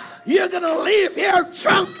 you're going to leave here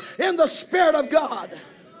drunk in the Spirit of God.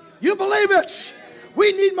 You believe it?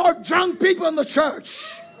 We need more drunk people in the church.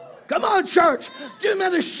 Come on, church. Too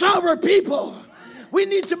many sober people. We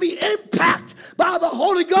need to be impacted by the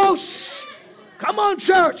Holy Ghost. Come on,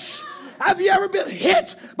 church. Have you ever been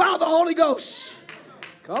hit by the Holy Ghost?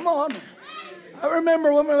 Come on. I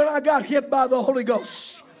remember when I got hit by the Holy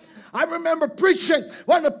Ghost. I remember preaching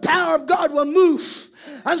when the power of God will move.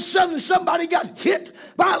 And suddenly somebody got hit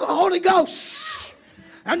by the Holy Ghost.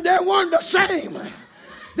 And they weren't the same.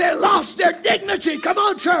 They lost their dignity. Come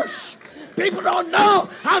on, church. People don't know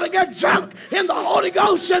how to get drunk in the Holy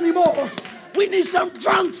Ghost anymore. We need some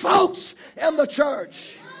drunk folks in the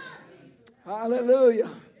church. Hallelujah.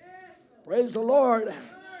 Praise the Lord.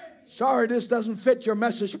 Sorry, this doesn't fit your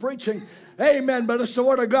message preaching. Amen, but it's the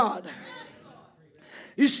Word of God.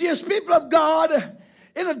 You see, as people of God,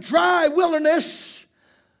 in a dry wilderness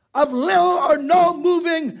of little or no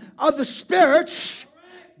moving of the Spirit,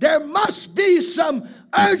 there must be some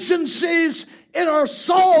urgencies in our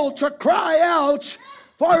soul to cry out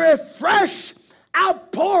for a fresh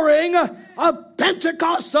outpouring of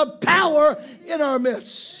Pentecostal power in our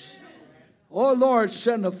midst. Oh, Lord,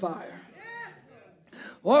 send the fire.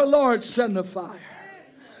 Oh, Lord, send the fire.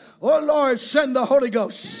 Oh, Lord, send the Holy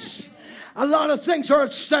Ghost. A lot of things are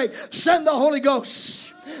at stake. Send the Holy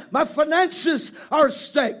Ghost. My finances are at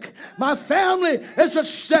stake. My family is at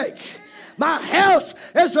stake. My health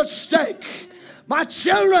is at stake. My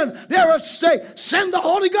children, they're at stake. Send the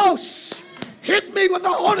Holy Ghost. Hit me with the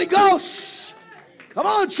Holy Ghost. Come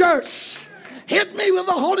on, church. Hit me with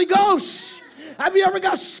the Holy Ghost. Have you ever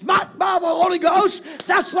got smacked by the Holy Ghost?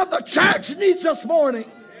 That's what the church needs this morning.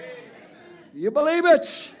 You believe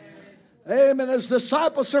it? Amen. As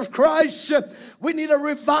disciples of Christ, we need a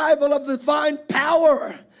revival of divine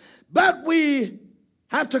power. But we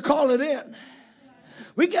have to call it in.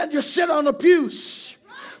 We can't just sit on the pews.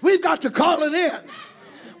 We've got to call it in.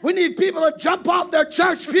 We need people to jump off their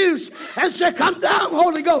church pews and say, come down,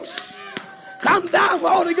 Holy Ghost. Come down,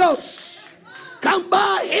 Holy Ghost. Come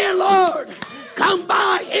by here, Lord. Come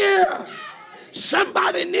by here.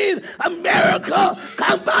 Somebody need a miracle.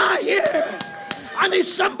 Come by here. I need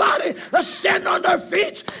somebody to stand on their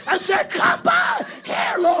feet and say, come by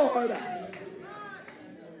here, Lord.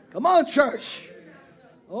 Come on, church.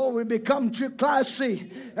 Oh, we become too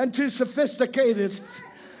classy and too sophisticated.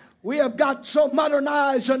 We have got so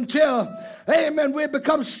modernized until, amen, we have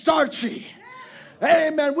become starchy.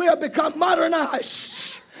 Amen, we have become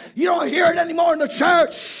modernized. You don't hear it anymore in the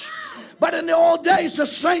church. But in the old days, the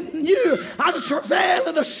saint knew how to travail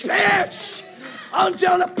in the spirit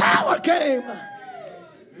until the power came.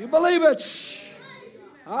 You believe it?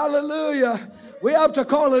 Hallelujah. We have to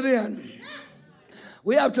call it in.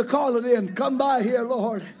 We have to call it in. Come by here,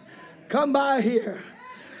 Lord. Come by here.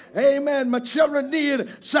 Amen. My children need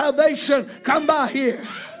salvation. Come by here.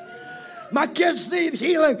 My kids need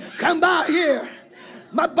healing. Come by here.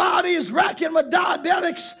 My body is racking with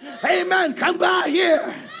diabetics. Amen. Come by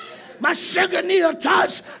here. My sugar need a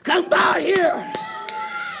touch. Come by here.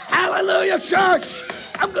 Hallelujah, church.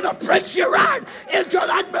 I'm going to preach you right into an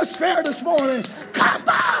atmosphere this morning. Come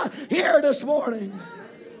by here this morning.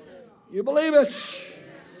 You believe it?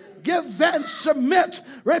 Give vent, submit,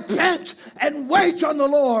 repent, and wait on the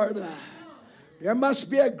Lord. There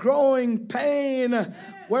must be a growing pain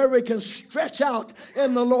where we can stretch out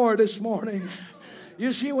in the Lord this morning.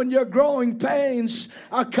 You see, when your growing pains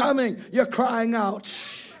are coming, you're crying out.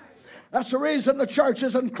 That's the reason the church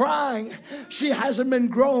isn't crying. She hasn't been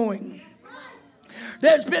growing.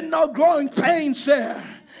 There's been no growing pains there.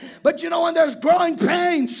 But you know, when there's growing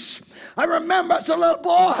pains, I remember as a little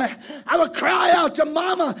boy, I would cry out to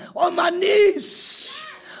Mama on my knees,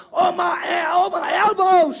 on my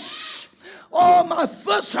elbows, oh, my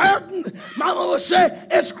foot's hurting. Mama would say,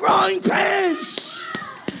 it's growing pains.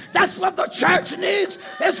 That's what the church needs.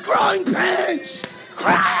 It's growing pains.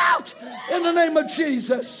 Cry out in the name of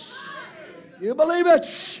Jesus. You believe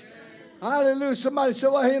it? Hallelujah. Somebody said,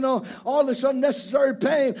 well, you know, all this unnecessary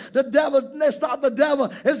pain, the devil, that's not the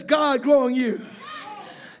devil. It's God growing you.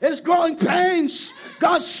 It's growing pains.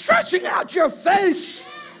 God's stretching out your face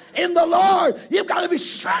in the Lord. You've got to be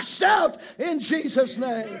stretched out in Jesus'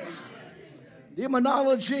 name.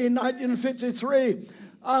 Demonology in 1953,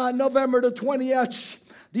 November the 20th,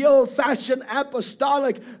 the old-fashioned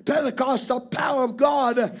apostolic Pentecostal power of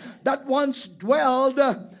God that once dwelled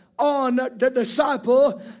on the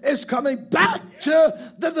disciple is coming back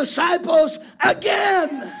to the disciples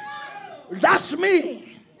again. That's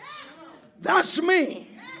me. That's me.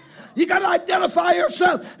 You got to identify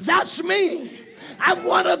yourself. That's me. I'm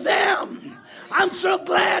one of them. I'm so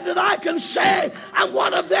glad that I can say I'm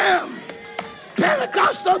one of them.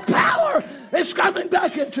 Pentecostal power is coming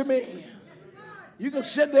back into me. You can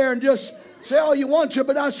sit there and just say all you want to,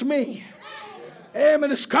 but that's me.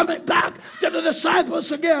 Amen. It's coming back to the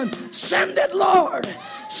disciples again. Send it, Lord.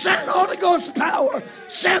 Send Holy Ghost power.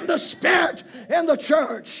 Send the Spirit in the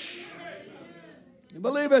church. You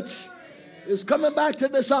believe it? It's coming back to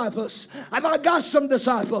disciples. Have I got some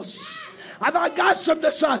disciples? Have I got some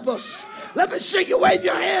disciples? Let me see you wave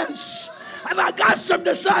your hands. Have I got some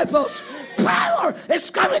disciples? Power is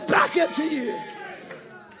coming back into you.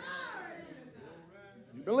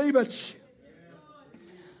 You believe it?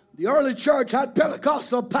 The early church had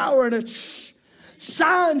Pentecostal power in it.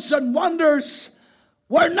 Signs and wonders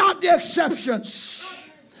were not the exceptions.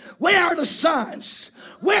 Where are the signs?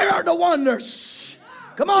 Where are the wonders?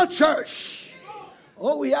 Come on, church.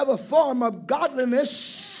 Oh, we have a form of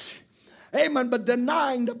godliness, amen, but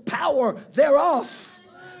denying the power thereof.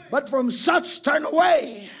 But from such turn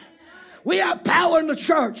away. We have power in the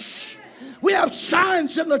church. We have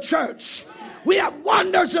signs in the church. We have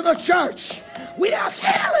wonders in the church. We have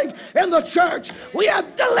healing in the church. We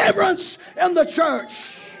have deliverance in the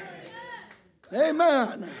church.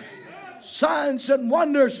 Amen. Signs and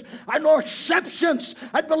wonders are no exceptions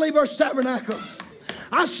at Believer's Tabernacle.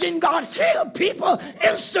 I've seen God heal people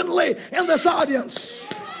instantly in this audience.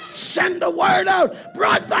 Send the word out,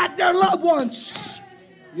 brought back their loved ones.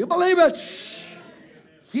 You believe it?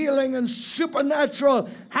 Healing and supernatural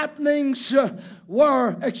happenings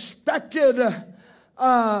were expected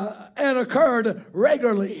and occurred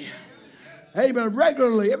regularly. Amen.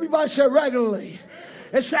 Regularly. Everybody say regularly.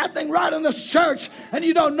 It's happening right in this church and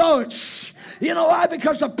you don't know it. You know why?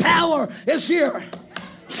 Because the power is here.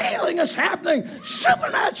 Healing is happening.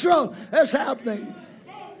 Supernatural is happening.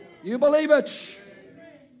 You believe it?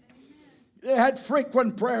 They had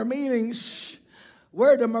frequent prayer meetings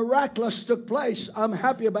where the miraculous took place. I'm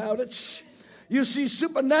happy about it. You see,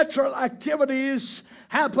 supernatural activities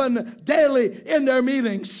happen daily in their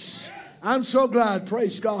meetings. I'm so glad,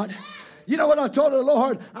 praise God. You know what I told the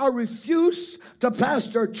Lord? I refuse to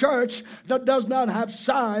pastor a church that does not have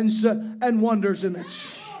signs and wonders in it.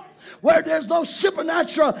 Where there's no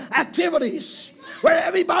supernatural activities. Where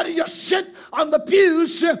everybody just sit on the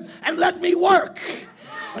pews and let me work.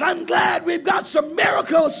 But I'm glad we've got some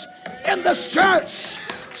miracles in this church,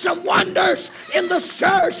 some wonders in this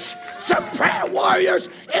church, some prayer warriors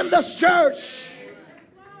in this church.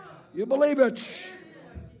 You believe it?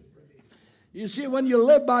 You see, when you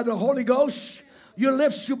live by the Holy Ghost, you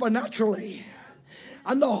live supernaturally.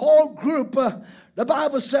 And the whole group, the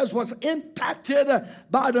Bible says, was impacted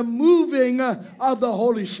by the moving of the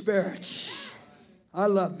Holy Spirit. I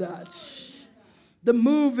love that. The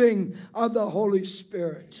moving of the Holy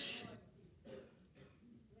Spirit.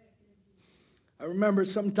 I remember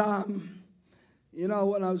sometime, when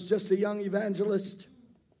I was just a young evangelist,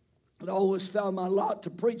 it always fell my lot to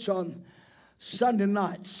preach on Sunday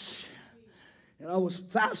nights. And I was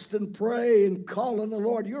fast and pray and calling the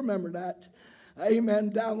Lord. You remember that. Amen.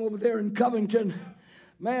 Down over there in Covington.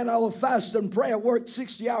 Man, I would fast and pray. I worked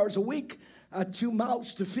 60 hours a week. I had 2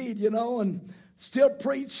 mouths to feed, and still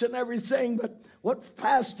preach and everything. But what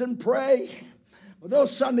fast and pray? But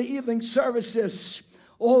those Sunday evening services,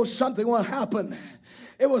 something will happen.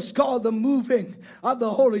 It was called the moving of the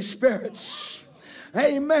Holy Spirit.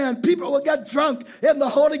 Amen. People will get drunk in the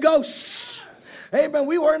Holy Ghost. Amen.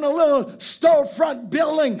 We were in a little storefront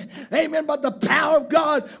building. Amen. But the power of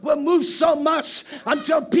God will move so much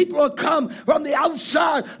until people will come from the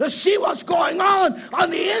outside to see what's going on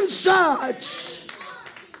the inside.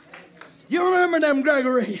 You remember them,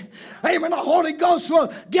 Gregory? Amen. The Holy Ghost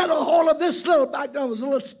will get a hold of this back then I was a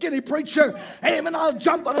little skinny preacher. Amen. I'll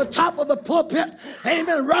jump on the top of the pulpit.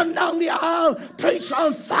 Amen. Run down the aisle, preach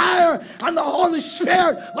on fire, and the Holy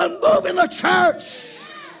Spirit will move in the church.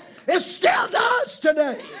 It still does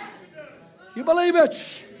today. You believe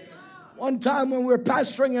it? One time when we were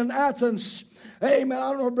pastoring in Athens, amen,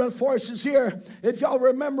 I don't know if Brother Forrest is here. If y'all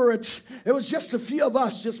remember it, it was just a few of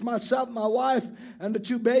us, just myself, my wife, and the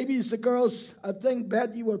 2 babies. The girls, I think,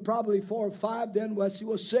 Bet, you were probably 4 or 5 then. Wesley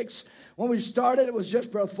was 6. When we started, it was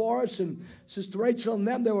just Brother Forrest and Sister Rachel and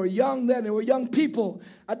them. They were young then. They were young people.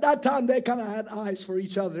 At that time, they kind of had eyes for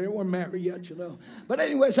each other. They weren't married yet, But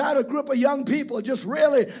anyways, I had a group of young people who just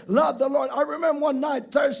really loved the Lord. I remember one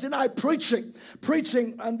night, Thursday night, preaching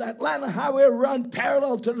on the Atlanta Highway run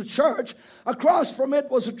parallel to the church. Across from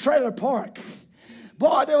it was a trailer park.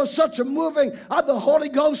 Boy, there was such a moving of the Holy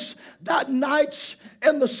Ghost that night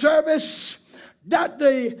in the service that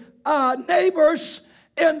the neighbors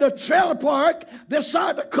in the trailer park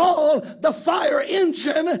decided to call the fire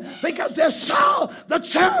engine because they saw the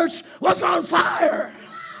church was on fire.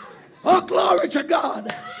 Oh, glory to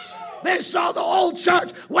God. They saw the old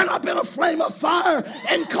church went up in a flame of fire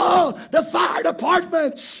and called the fire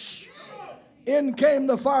department. In came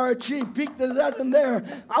the fire chief, peeked his head in there.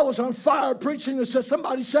 I was on fire preaching and said,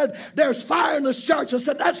 somebody said, there's fire in this church. I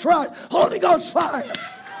said, that's right, Holy Ghost fire.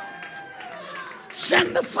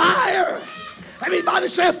 Send the fire. Everybody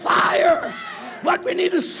say fire. What we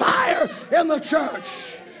need is fire in the church.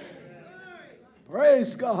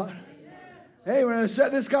 Praise God. Hey, when I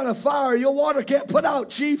said this kind of fire, your water can't put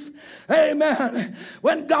out, chief. Amen.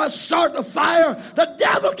 When God starts a fire, the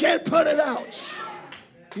devil can't put it out.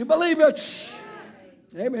 You believe it?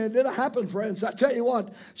 Amen. It didn't happen, friends. I tell you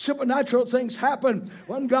what, supernatural things happen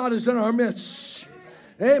when God is in our midst.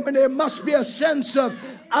 Amen. There must be a sense of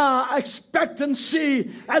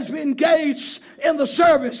expectancy as we engage in the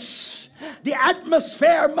service. The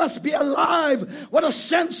atmosphere must be alive with a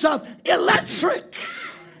sense of electric.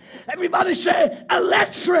 Everybody say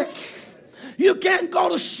electric. You can't go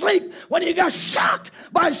to sleep when you get shocked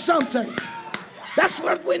by something. That's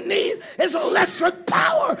what we need is electric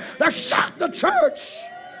power that shock the church.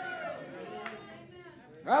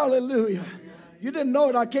 Hallelujah. You didn't know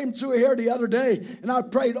it. I came through here the other day and I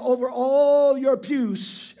prayed over all your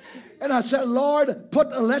pews. And I said, Lord,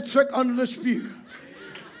 put electric under this pew.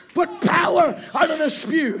 Put power under this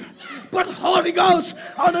pew. Put Holy Ghost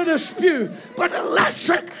under this pew. Put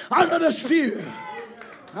electric under this pew.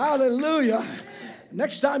 Hallelujah.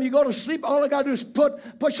 Next time you go to sleep, all I got to do is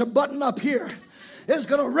push a button up here. It's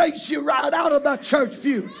going to raise you right out of that church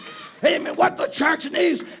pew. Amen. What the church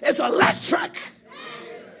needs is electric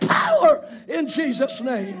power in Jesus'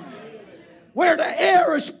 name. Where the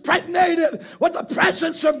air is impregnated with the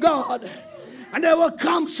presence of God. And there will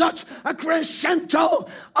come such a crescendo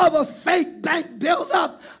of a faith bank build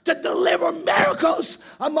up to deliver miracles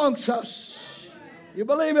amongst us. You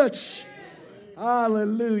believe it?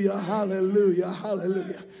 Hallelujah, hallelujah,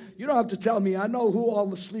 hallelujah. You don't have to tell me. I know who all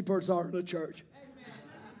the sleepers are in the church.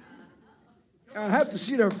 I have to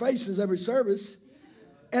see their faces every service.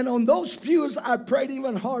 And on those pews, I prayed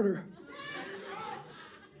even harder.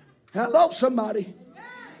 Hello, somebody.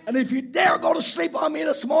 And if you dare go to sleep on me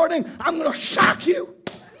this morning, I'm going to shock you.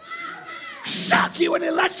 Shock you with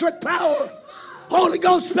electric power. Holy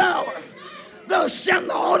Ghost power. They'll send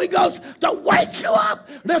the Holy Ghost to wake you up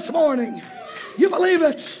this morning. You believe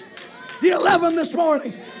it? The 11 this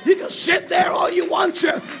morning. You can sit there all you want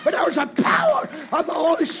to, but there's a power of the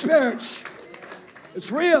Holy Spirit.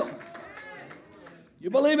 It's real. You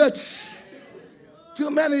believe it?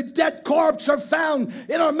 Too many dead corpses are found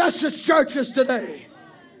in our message churches today.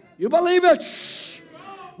 You believe it?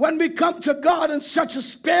 When we come to God in such a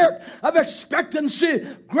spirit of expectancy,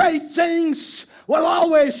 great things will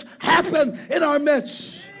always happen in our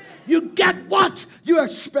midst. You get what you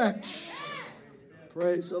expect.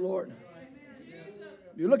 Praise the Lord.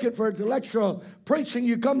 You're looking for intellectual preaching,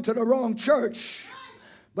 you come to the wrong church.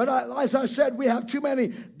 But as I said, we have too many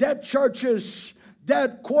dead churches,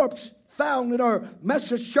 dead corpses found in our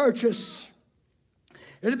message churches.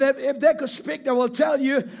 And if they could speak, they will tell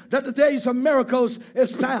you that the days of miracles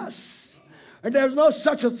is past. And there's no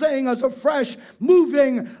such a thing as a fresh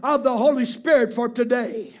moving of the Holy Spirit for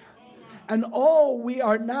today. And we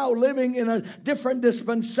are now living in a different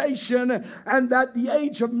dispensation, and that the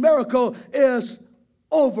age of miracle is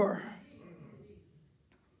over.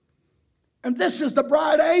 And this is the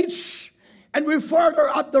bride age, and we're further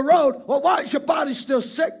up the road. Well, why is your body still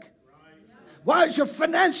sick? Why is your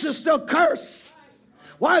finances still cursed?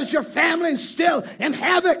 Why is your family still in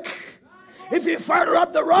havoc? If you're further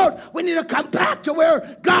up the road, we need to come back to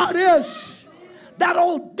where God is. That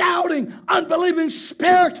old doubting, unbelieving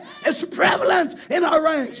spirit is prevalent in our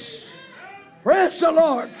ranks. Praise the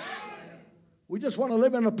Lord. We just want to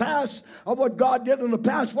live in the past of what God did in the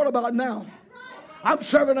past. What about now? I'm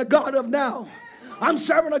serving a God of now. I'm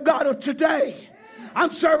serving a God of today.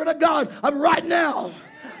 I'm serving a God of right now.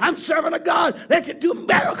 I'm serving a God that can do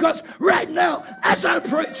miracles right now as I'm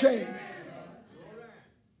preaching.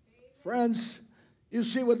 Friends, you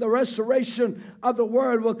see, with the restoration of the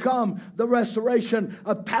word will come the restoration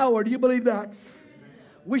of power. Do you believe that?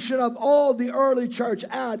 We should have all the early church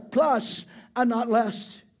add plus and not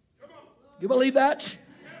less. You believe that?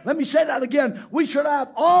 Let me say that again. We should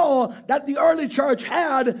have all that the early church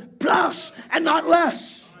had plus and not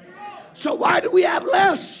less. So why do we have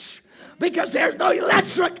less? Because there's no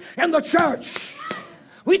electric in the church.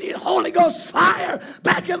 We need Holy Ghost fire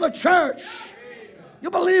back in the church.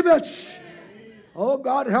 You believe it? Oh,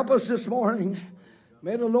 God, help us this morning.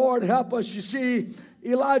 May the Lord help us. You see,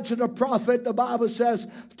 Elijah the prophet, the Bible says,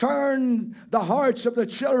 turn the hearts of the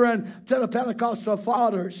children to the Pentecostal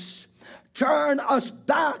fathers. Turn us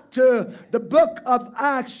back to the book of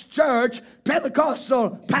Acts church,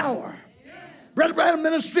 Pentecostal power. Brother Branham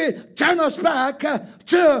ministry, turn us back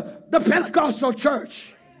to the Pentecostal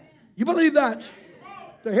church. You believe that?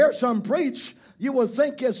 To hear some preach, you will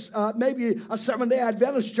think it's maybe a Seventh-day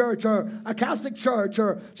Adventist church or a Catholic church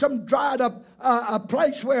or some dried up a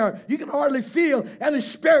place where you can hardly feel any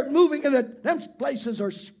spirit moving in it. Them places are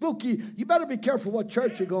spooky. You better be careful what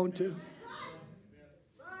church you're going to.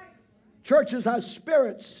 Churches have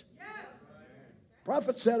spirits.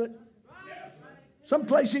 Prophet said it. Some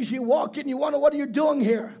places you walk in, you wonder, what are you doing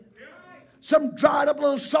here? Some dried up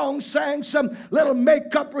little song sang, some little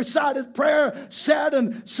makeup recited prayer said,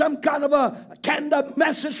 and some kind of a canned up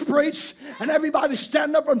message preached, and everybody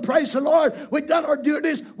stand up and praise the Lord. We've done our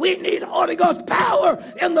duties. We need Holy Ghost power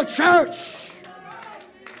in the church.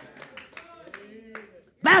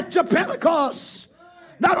 Back to Pentecost.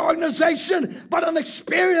 Not organization, but an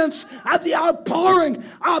experience of the outpouring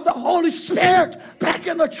of the Holy Spirit back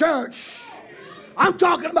in the church. I'm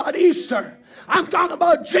talking about Easter. I'm talking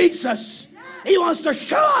about Jesus. He wants to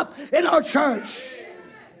show up in our church.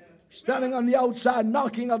 Standing on the outside,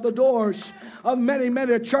 knocking at the doors of many,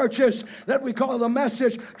 many churches that we call the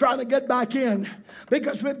message, trying to get back in.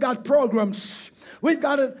 Because we've got programs. We've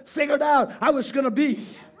got it figured out how it's going to be.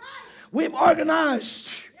 We've organized.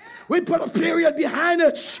 We put a period behind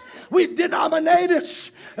it. We denominate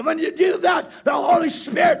it. And when you do that, the Holy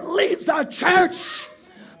Spirit leaves our church.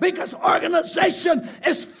 Because organization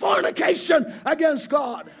is fornication against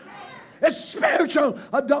God. It's spiritual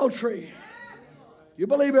adultery. You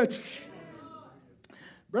believe it?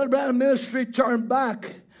 Brother Branham ministry turn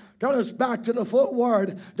us back to the full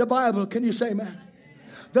word, the Bible. Can you say amen?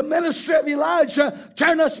 The ministry of Elijah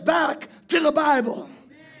turn us back to the Bible.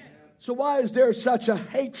 So why is there such a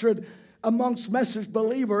hatred amongst message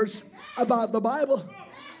believers about the Bible?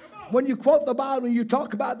 When you quote the Bible and you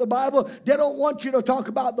talk about the Bible, they don't want you to talk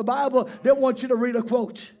about the Bible. They want you to read a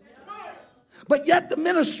quote. But yet the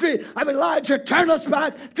ministry of Elijah turned us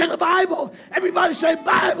back to the Bible. Everybody say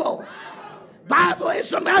Bible. Bible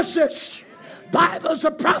is the message. Bible is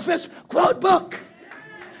the prophet's quote book.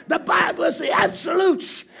 The Bible is the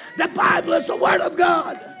absolute. The Bible is the Word of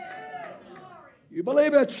God. You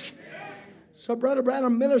believe it? So, Brother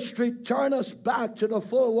Branham ministry, turn us back to the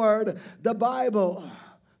full word, the Bible.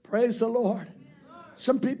 Praise the Lord.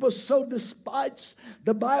 Some people so despise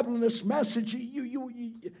the Bible in this message.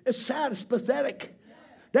 It's sad, it's pathetic.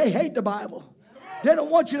 They hate the Bible. They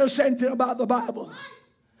don't want you to say anything about the Bible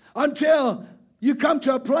until you come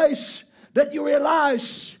to a place that you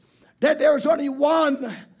realize that there's only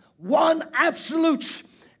one absolute,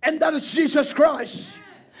 and that is Jesus Christ.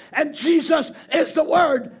 And Jesus is the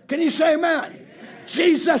Word. Can you say amen?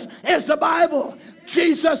 Jesus is the Bible.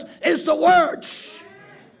 Jesus is the Word.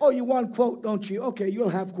 Oh, you want quote, don't you? Okay, you'll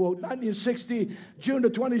have quote. 1960, June the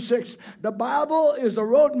 26th. The Bible is the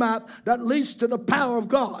roadmap that leads to the power of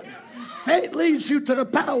God. Faith leads you to the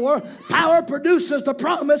power. Power produces the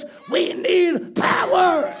promise. We need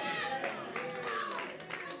power.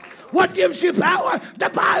 What gives you power? The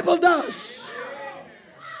Bible does.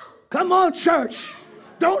 Come on, church.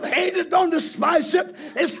 Don't hate it. Don't despise it.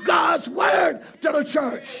 It's God's word to the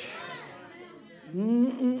church.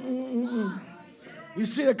 You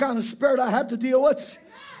see the kind of spirit I have to deal with?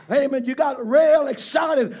 Amen. You got real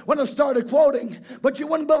excited when I started quoting, but you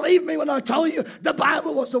wouldn't believe me when I told you the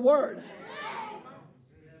Bible was the word.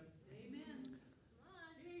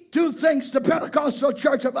 Two things the Pentecostal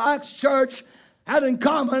Church of Acts Church had in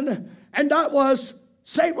common, and that was,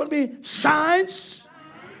 say it with me, signs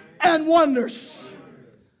and wonders.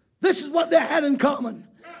 This is what they had in common.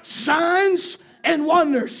 Signs and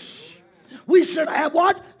wonders. We should have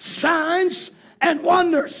what? Signs and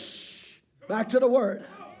wonders. Back to the word.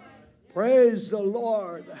 Praise the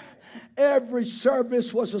Lord. Every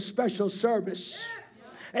service was a special service.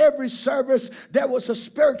 Every service there was a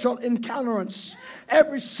spiritual encounterance.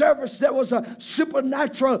 Every service there was a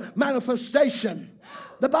supernatural manifestation.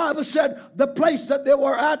 The Bible said the place that they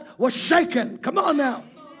were at was shaken. Come on now.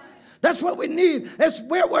 That's what we need. It's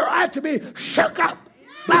where we're at, to be shook up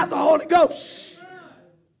by the Holy Ghost.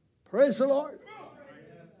 Praise the Lord.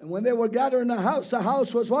 And when they were gathered in the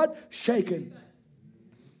house was what? Shaken.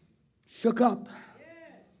 Shook up.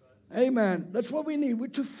 Amen. That's what we need. We're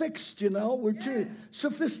too fixed, We're too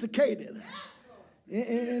sophisticated.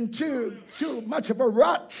 And too much of a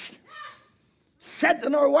rut. Set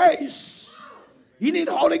in our ways. You need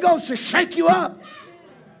the Holy Ghost to shake you up.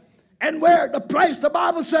 And where the place, the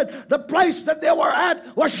Bible said, the place that they were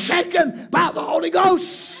at was shaken by the Holy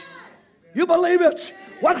Ghost. You believe it?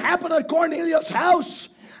 What happened at Cornelius' house?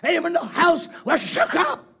 Amen. The house was shook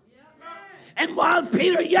up. And while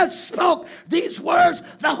Peter yet spoke these words,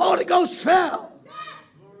 the Holy Ghost fell.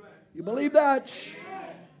 You believe that?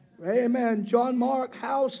 Amen. John Mark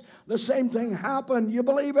house, the same thing happened. You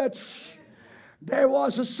believe it? There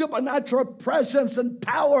was a supernatural presence and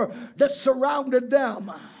power that surrounded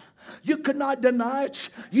them. You could not deny it.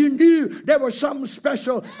 You knew there was something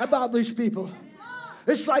special about these people.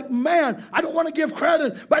 It's like, man, I don't want to give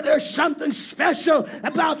credit, but there's something special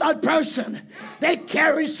about that person. They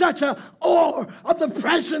carry such an awe of the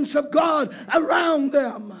presence of God around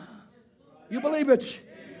them. You believe it?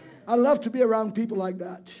 I love to be around people like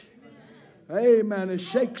that. Amen. It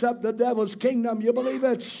shakes up the devil's kingdom. You believe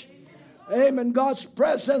it? Amen. God's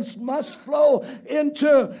presence must flow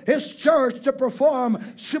into His church to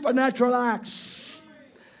perform supernatural acts.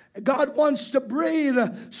 God wants to breathe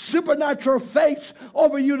supernatural faith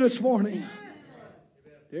over you this morning.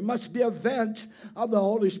 There must be a vent of the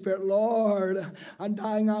Holy Spirit. Lord, I'm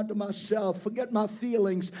dying out to myself. Forget my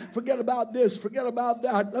feelings. Forget about this. Forget about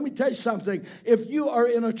that. Let me tell you something. If you are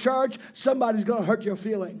in a church, somebody's going to hurt your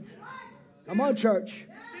feeling. Come on, church.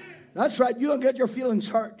 That's right. You don't get your feelings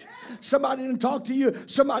hurt. Somebody didn't talk to you.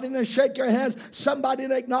 Somebody didn't shake your hands. Somebody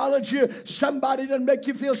didn't acknowledge you. Somebody didn't make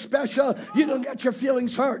you feel special. You don't get your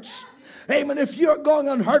feelings hurt. Amen. If you're going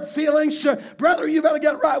on hurt feelings, brother, you better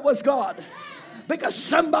get right with God. Because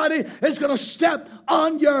somebody is going to step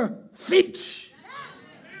on your feet.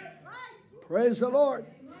 Praise the Lord.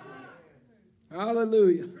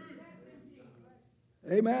 Hallelujah.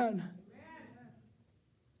 Amen.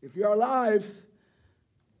 If you're alive,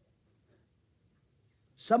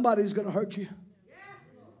 somebody's going to hurt you.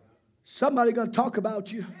 Somebody's going to talk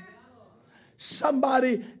about you.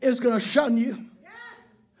 Somebody is going to shun you.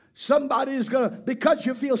 Somebody is going to, because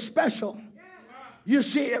you feel special. You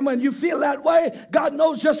see, and when you feel that way, God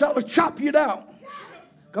knows just how to chop you down.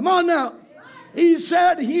 Come on now. He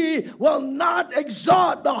said He will not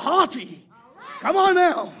exalt the haughty. Come on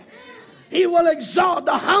now. He will exalt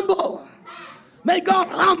the humble. May God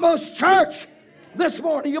humble His church this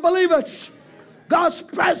morning. You believe it? God's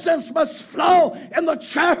presence must flow in the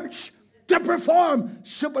church to perform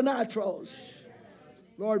supernaturals.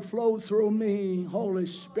 Lord, flow through me. Holy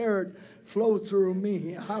Spirit, flow through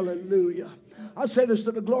me. Hallelujah. I say this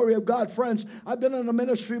to the glory of God, friends. I've been in the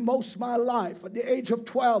ministry most of my life. At the age of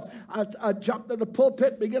 12, I jumped in the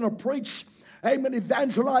pulpit, began to preach. Amen.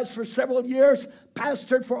 Evangelized for several years.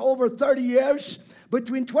 Pastored for over 30 years.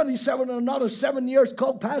 Between 27 and another 7 years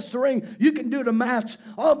co-pastoring. You can do the math.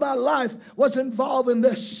 All my life was involved in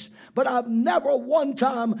this. But I've never one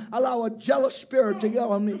time allowed a jealous spirit to get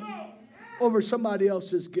on me over somebody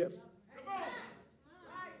else's gift.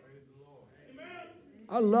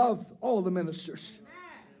 I love all the ministers.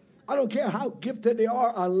 I don't care how gifted they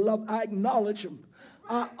are. I acknowledge them.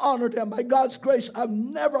 I honor them. By God's grace, I've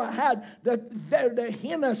never had the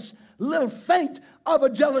heinous little feint of a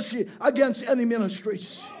jealousy against any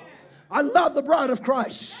ministries. I love the bride of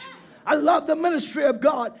Christ. I love the ministry of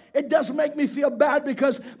God. It doesn't make me feel bad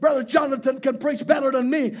because Brother Jonathan can preach better than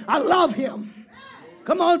me. I love him.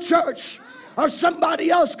 Come on, church. Or somebody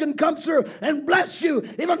else can come through and bless you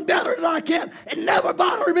even better than I can. It never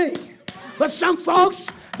bothered me. But some folks,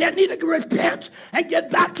 they need to repent and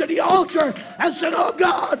get back to the altar and say, oh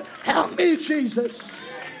God, help me, Jesus.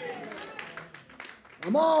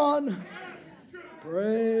 Come on.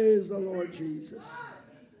 Praise the Lord Jesus.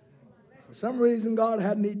 For some reason, God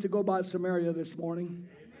had need to go by Samaria this morning.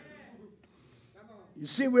 You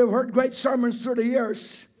see, we've heard great sermons through the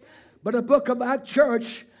years. But the book of Acts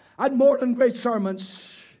Church had more than great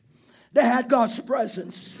sermons. They had God's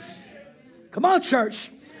presence. Come on,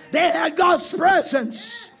 church. They had God's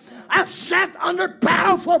presence. I've sat under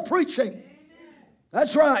powerful preaching.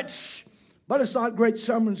 That's right. But it's not great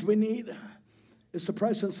sermons we need. It's the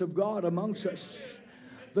presence of God amongst us.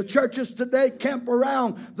 The churches today camp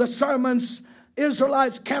around the sermons.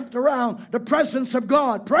 Israelites camped around the presence of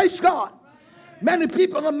God. Praise God. Many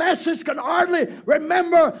people in the message can hardly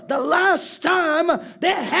remember the last time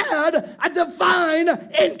they had a divine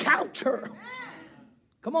encounter.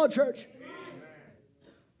 Come on, church.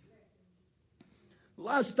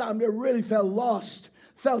 Last time they really felt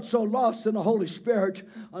so lost in the Holy Spirit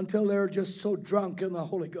until they were just so drunk in the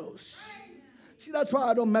Holy Ghost. See, that's why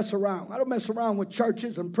I don't mess around. I don't mess around with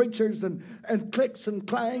churches and preachers and cliques and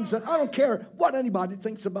clangs. And I don't care what anybody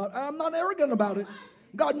thinks about it. I'm not arrogant about it.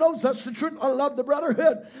 God knows that's the truth. I love the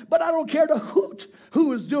brotherhood. But I don't care to hoot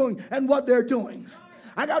who is doing and what they're doing.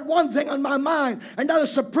 I got one thing on my mind, and that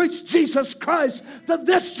is to preach Jesus Christ to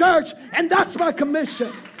this church. And that's my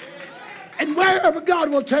commission. And wherever God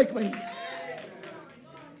will take me.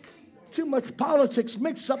 Too much politics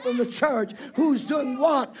mixed up in the church. Who's doing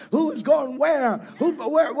what? Who is going where?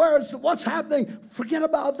 What's happening? Forget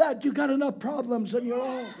about that. You got enough problems on your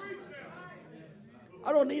own.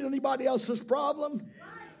 I don't need anybody else's problem.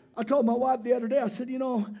 I told my wife the other day, I said,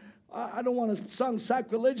 I don't want to sound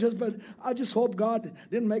sacrilegious, but I just hope God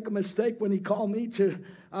didn't make a mistake when he called me to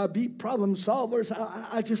be problem solvers.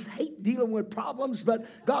 I just hate dealing with problems, but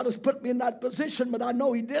God has put me in that position, but I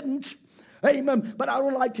know he didn't. Amen. But I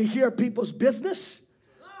don't like to hear people's business.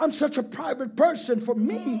 I'm such a private person for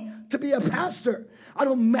me to be a pastor. I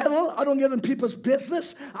don't meddle. I don't get in people's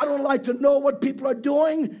business. I don't like to know what people are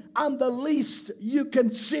doing. I'm the least you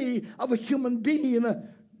can see of a human being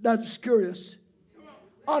that's curious.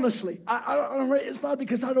 Honestly, I don't. It's not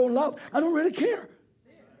because I don't love. I don't really care.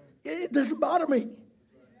 It doesn't bother me.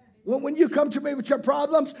 When you come to me with your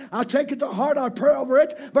problems, I'll take it to heart. I'll pray over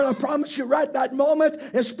it. But I promise you, right that moment,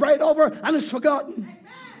 it's prayed over and it's forgotten.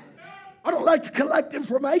 I don't like to collect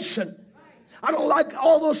information. I don't like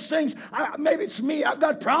all those things. Maybe it's me. I've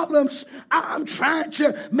got problems. I'm trying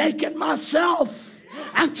to make it myself.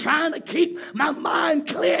 I'm trying to keep my mind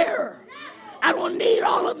clear. I don't need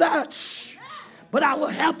all of that. But I will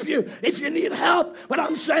help you if you need help. But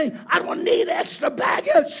I'm saying I don't need extra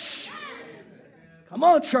baggage. Come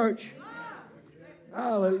on, church.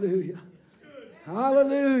 Hallelujah.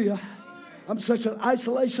 Hallelujah. I'm such an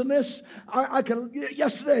isolationist.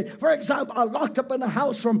 Yesterday, for example, I locked up in the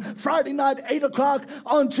house from Friday night, 8 o'clock,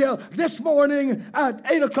 until this morning at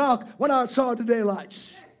 8 o'clock when I saw the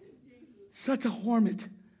daylights. Such a hermit.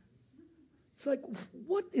 It's like,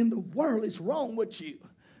 what in the world is wrong with you?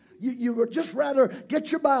 You would just rather get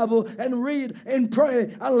your Bible and read and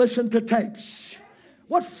pray and listen to tapes.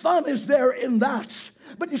 What fun is there in that?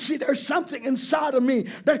 But you see, there's something inside of me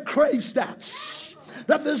that craves that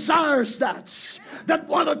desires that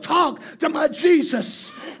want to talk to my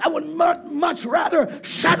Jesus. I would much rather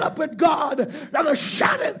shut up with God than to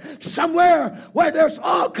shut it somewhere where there's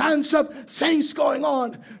all kinds of things going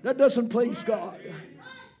on that doesn't please God.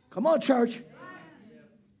 Come on, church.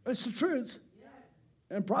 It's the truth.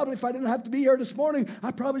 And probably if I didn't have to be here this morning,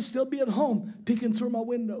 I'd probably still be at home peeking through my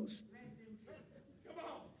windows.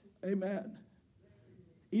 Amen.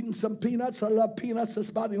 Eating some peanuts. I love peanuts. That's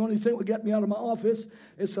about the only thing that will get me out of my office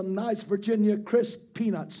is some nice Virginia crisp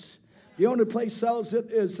peanuts. The only place sells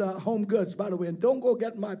it is Home Goods, by the way. And don't go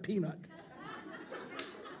get my peanut.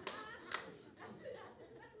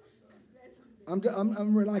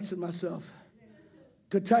 I'm relaxing myself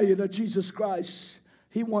to tell you that Jesus Christ,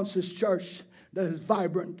 he wants his church that is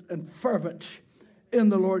vibrant and fervent in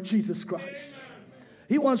the Lord Jesus Christ.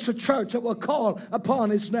 He wants a church that will call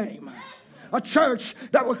upon his name. A church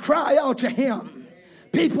that will cry out to him.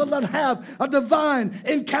 People that have a divine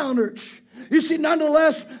encounter. You see,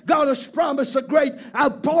 nonetheless, God has promised a great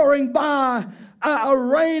outpouring by a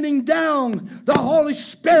raining down the Holy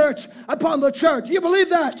Spirit upon the church. You believe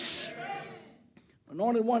that?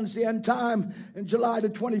 Anointed One's the end time in July the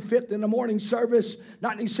 25th in the morning service,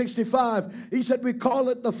 1965. He said, we call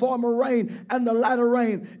it the former rain and the latter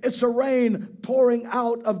rain. It's a rain pouring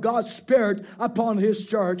out of God's Spirit upon his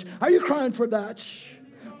church. Are you crying for that?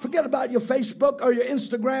 Forget about your Facebook or your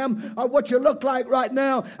Instagram or what you look like right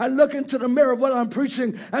now and look into the mirror of what I'm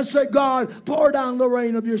preaching and say, God, pour down the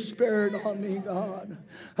rain of your Spirit on me, God.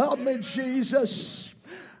 Help me, Jesus.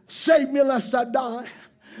 Save me lest I die.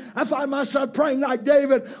 I find myself praying like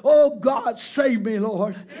David, oh God, save me,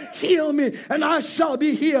 Lord. Heal me, and I shall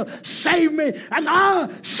be healed. Save me, and I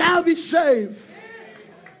shall be saved.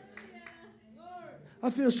 I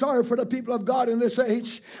feel sorry for the people of God in this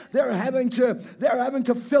age. They're having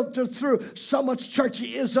to filter through so much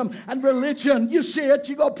churchyism and religion. You see it.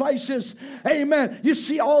 You go places. Amen. You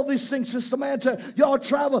see all these things. Sister Samantha, y'all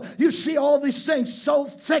travel. You see all these things so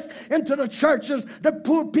thick into the churches. The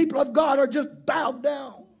poor people of God are just bowed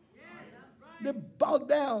down. They're bowed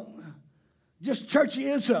down. Just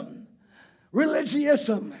churchyism,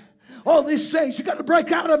 religiousism, all these things. You got to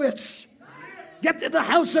break out of it. Get to the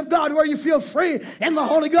house of God where you feel free in the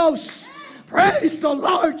Holy Ghost. Praise the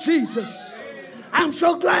Lord Jesus. I'm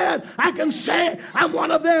so glad I can say I'm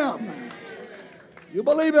one of them. You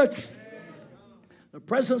believe it? The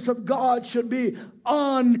presence of God should be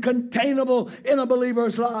uncontainable in a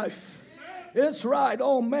believer's life. It's right.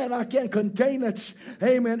 Oh, man, I can't contain it.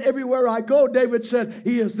 Amen. Everywhere I go, David said,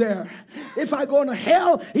 he is there. If I go into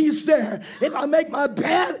hell, he's there. If I make my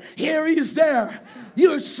bed, here he's there.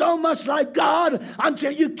 You're so much like God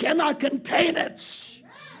until you cannot contain it.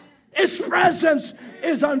 His presence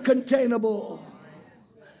is uncontainable.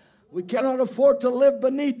 We cannot afford to live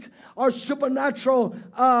beneath our supernatural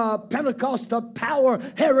Pentecostal power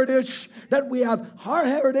heritage that we have. Our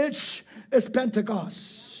heritage is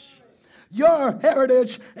Pentecost. Your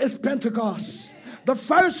heritage is Pentecost. The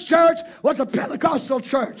first church was a Pentecostal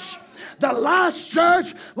church. The last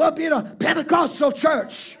church will be the Pentecostal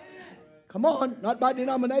church. Come on, not by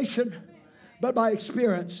denomination, but by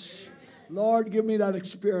experience. Lord, give me that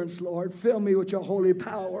experience, Lord. Fill me with your holy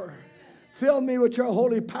power. Fill me with your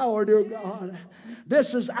holy power, dear God.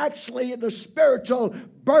 This is actually the spiritual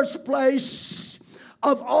birthplace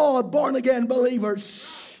of all born-again believers.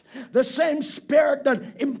 The same Spirit that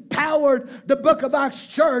empowered the book of Acts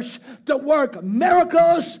church to work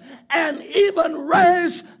miracles and even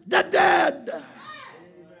raise the dead.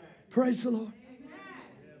 Praise the Lord.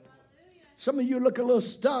 Some of you look a little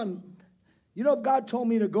stunned. You know, God told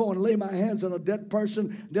me to go and lay my hands on a dead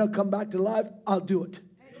person. They'll come back to life. I'll do it.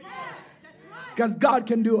 Because God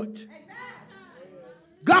can do it.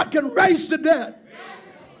 God can raise the dead.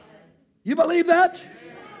 You believe that?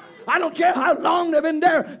 I don't care how long they've been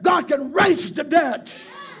there. God can raise the dead.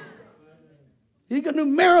 He can do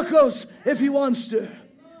miracles if he wants to.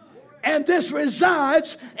 And this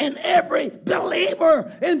resides in every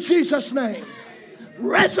believer in Jesus' name.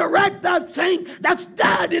 Resurrect that thing that's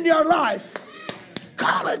dead in your life.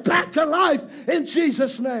 Call it back to life in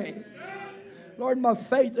Jesus' name. Lord, my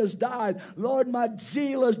faith has died. Lord, my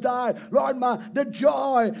zeal has died. Lord, the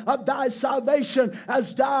joy of thy salvation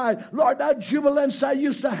has died. Lord, that jubilance I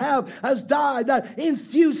used to have has died. That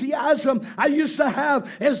enthusiasm I used to have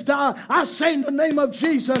has died. I say in the name of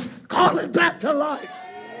Jesus, call it back to life.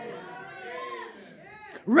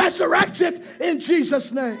 Resurrect it in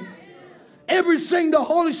Jesus' name. Everything the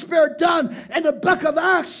Holy Spirit done in the book of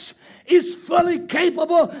Acts is fully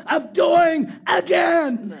capable of doing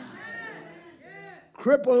again.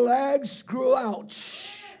 Crippled legs grew out.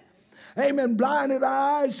 Amen. Blinded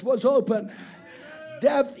eyes was open.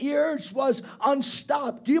 Deaf ears was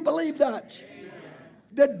unstopped. Do you believe that?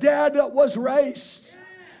 The dead was raised.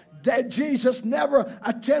 That Jesus never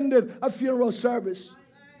attended a funeral service.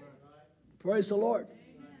 Praise the Lord.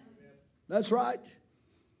 That's right.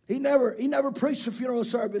 He never preached a funeral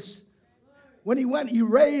service. When he went, he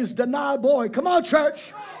raised the Nile boy. Come on,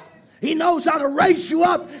 church. He knows how to raise you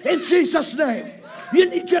up in Jesus' name. You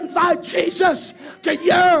need to invite Jesus to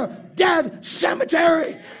your dead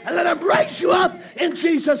cemetery and let him raise you up in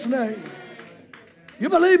Jesus' name. You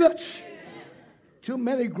believe it? Too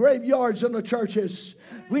many graveyards in the churches.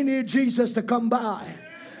 We need Jesus to come by.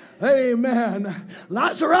 Amen.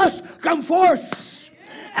 Lazarus, come forth.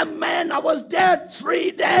 A man that was dead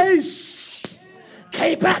 3 days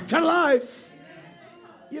came back to life.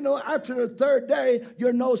 You know, after the third day,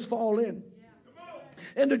 your nose fall in.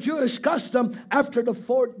 In the Jewish custom, after the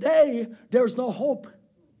fourth day, there's no hope.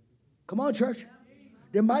 Come on, church.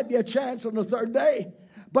 There might be a chance on the third day,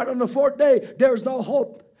 but on the fourth day, there's no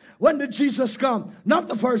hope. When did Jesus come? Not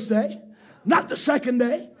the first day, not the second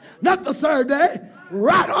day, not the third day,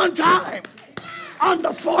 right on time. On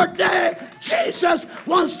the fourth day, Jesus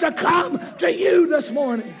wants to come to you this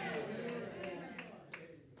morning.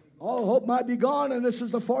 All hope might be gone, and this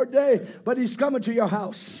is the fourth day, but he's coming to your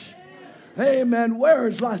house. Amen. Where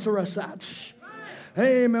is Lazarus at?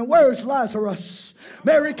 Amen. Where is Lazarus?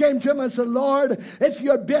 Mary came to him and said, Lord, if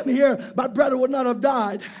you had been here, my brother would not have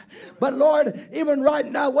died. But Lord, even right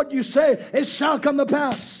now, what you say, it shall come to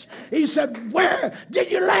pass. He said, where did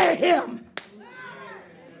you lay him?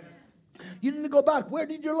 You need to go back. Where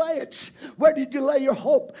did you lay it? Where did you lay your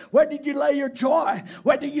hope? Where did you lay your joy?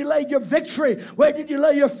 Where did you lay your victory? Where did you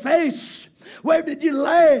lay your faith? Where did you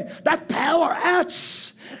lay that power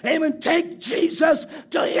at? Amen. Take Jesus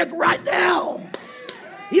to it right now.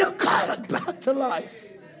 You call it back to life.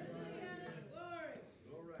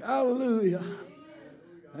 Hallelujah.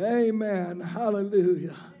 Amen.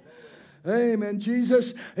 Hallelujah. Amen.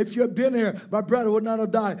 Jesus, if you had been here, my brother would not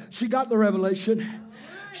have died. She got the revelation.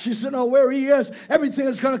 She said, oh, where he is, everything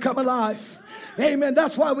is going to come alive. Amen.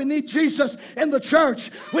 That's why we need Jesus in the church.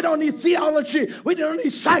 We don't need theology. We don't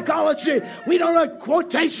need psychology. We don't need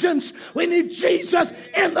quotations. We need Jesus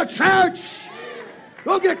in the church.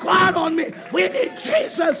 Don't get quiet on me. We need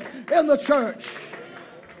Jesus in the church.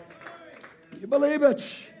 You believe it?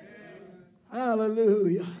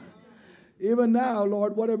 Hallelujah. Even now,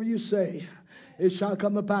 Lord, whatever you say, it shall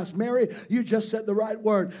come to pass. Mary, you just said the right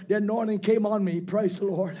word. The anointing came on me. Praise the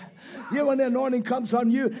Lord. You know, when the anointing comes on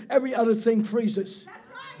you, every other thing freezes.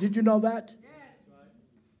 Did you know that?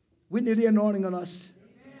 We need the anointing on us.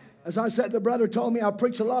 As I said, the brother told me I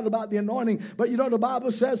preach a lot about the anointing. But you know the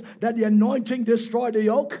Bible says that the anointing destroyed the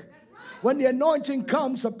yoke. When the anointing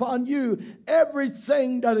comes upon you,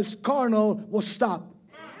 everything that is carnal will stop.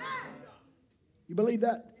 You believe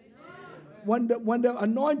that? When the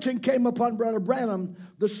anointing came upon Brother Branham,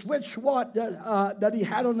 the switch that he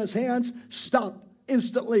had on his hands stopped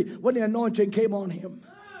instantly when the anointing came on him.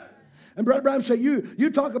 And Brother Branham said, you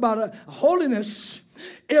talk about a holiness.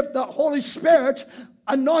 If the Holy Spirit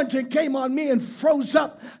anointing came on me and froze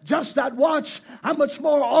up just that watch, how much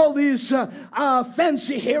more all these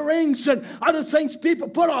fancy earrings and other things people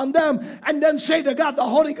put on them and then say they got the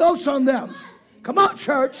Holy Ghost on them. Come on,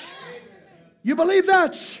 church. You believe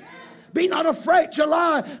that? Be not afraid.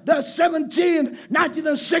 July the 17th,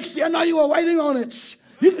 1960. I know you were waiting on it.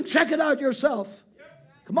 You can check it out yourself.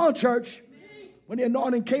 Come on, church. When the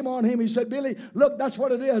anointing came on him, he said, Billy, look, that's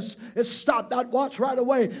what it is. It stopped that watch right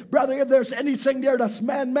away. Brother, if there's anything there that's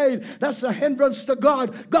man-made, that's the hindrance to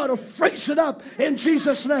God, God will freeze it up in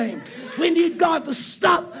Jesus' name. We need God to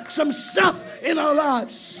stop some stuff in our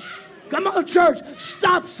lives. Come on, church.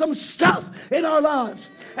 Stop some stuff in our lives.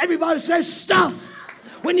 Everybody say stuff.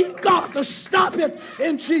 We need God to stop it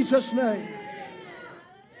in Jesus' name.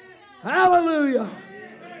 Hallelujah.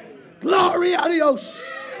 Glory, adios.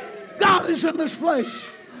 God is in this place.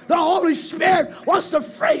 The Holy Spirit wants to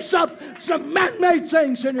freeze up some man-made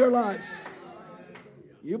things in your life.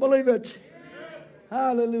 You believe it?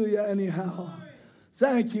 Hallelujah, anyhow.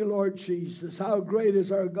 Thank you, Lord Jesus. How great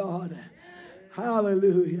is our God.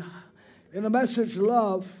 Hallelujah. In the message,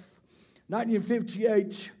 Love,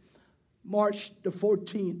 1958, March the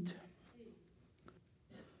 14th.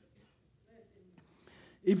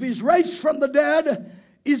 If he's raised from the dead,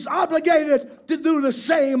 he's obligated to do the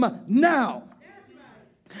same now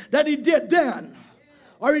that he did then.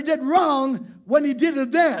 Or he did wrong when he did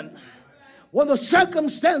it then. When the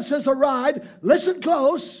circumstances arise, listen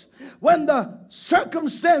close, when the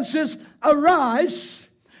circumstances arise,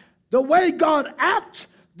 the way God acted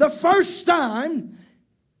the first time,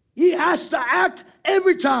 he has to act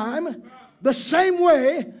every time the same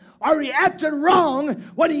way, or he acted wrong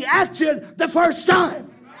when he acted the first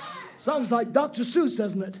time. Sounds like Dr. Seuss,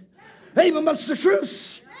 doesn't it? Even but the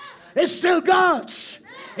truth. It's still God's.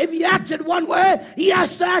 If he acted one way, he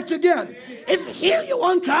has to act again. If he healed you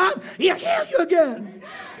one time, he'll heal you again.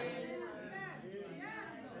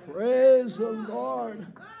 Praise the Lord.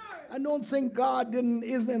 I don't think God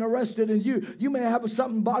isn't interested in you. You may have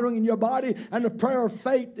something bothering in your body, and the prayer of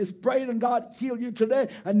faith is prayed, and God heal you today.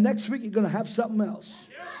 And next week you're going to have something else.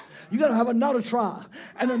 You're going to have another trial,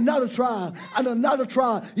 and another trial, and another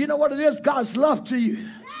trial. You know what it is? God's love to you.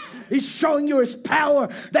 He's showing you His power,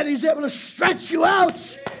 that He's able to stretch you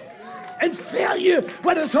out and fill you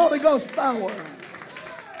with His Holy Ghost power.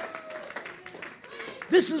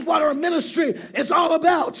 This is what our ministry is all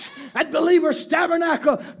about at Believers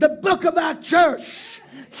Tabernacle, the Book of Acts Church.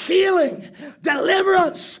 Healing,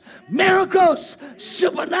 deliverance, miracles,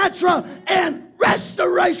 supernatural, and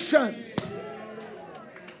restoration.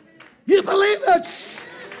 You believe it?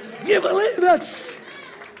 You believe it?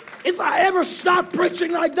 If I ever stop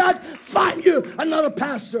preaching like that, find you another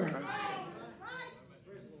pastor.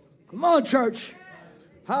 Come on, church.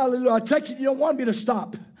 Hallelujah. I take it you don't want me to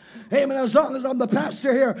stop. Amen. As long as I'm the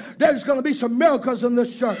pastor here, there's going to be some miracles in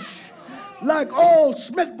this church. Like old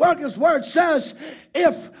Smith Wigglesworth's word says,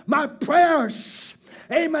 if my prayers,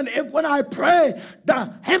 amen, if when I pray,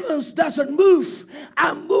 the heavens doesn't move,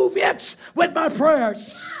 I move it with my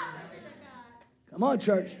prayers. Come on,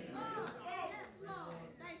 church.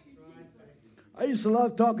 I used to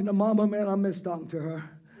love talking to Mama, man. I miss talking to her.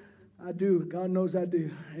 I do. God knows I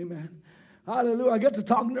do. Amen. Hallelujah. I get to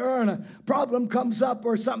talking to her and a problem comes up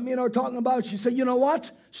or something, talking about. She said, you know what?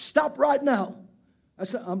 Stop right now. I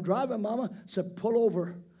said, I'm driving, Mama. I said, pull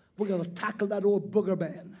over. We're going to tackle that old booger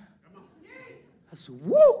man. I said,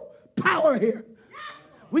 woo, power here.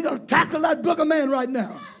 We're going to tackle that booger man right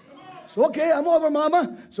now. So, okay, I'm over,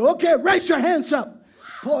 Mama. So, okay, raise your hands up.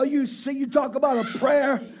 Boy, you talk about a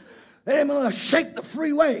prayer. I'm going to shake the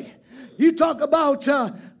freeway. You talk about,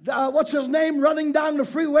 what's his name, running down the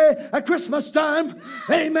freeway at Christmas time.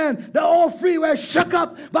 Amen. The whole freeway shook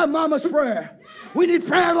up by Mama's prayer. We need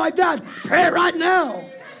prayer like that. Pray right now.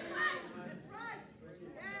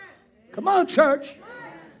 Come on, church.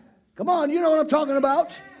 Come on, you know what I'm talking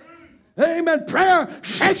about. Amen. Prayer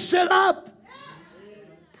shakes it up.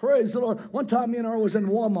 Praise the Lord. One time me and her was in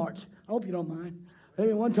Walmart. I hope you don't mind.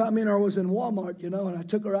 Hey, one time me and her was in Walmart, and I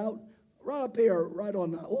took her out right up here, right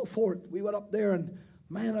on Old Fort. We went up there, and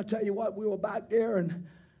man, I tell you what, we were back there, and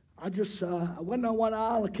I just I went down one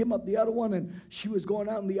aisle, I came up the other one, and she was going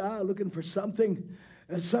out in the aisle looking for something,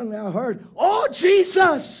 and suddenly I heard, "Oh,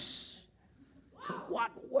 Jesus!" I said,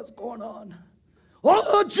 what's going on?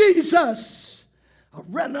 "Oh, Jesus!" I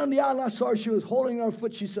ran down the aisle, and I saw her. She was holding her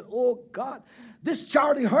foot. She said, "Oh, God, this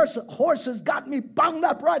Charlie horse has got me bunged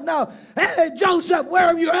up right now. Hey, Joseph, where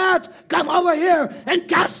are you at? Come over here and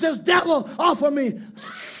cast this devil off of me." I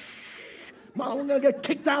said, "Shh, Mom, I'm going to get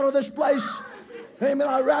kicked out of this place." Amen.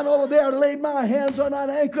 I ran over there, laid my hands on that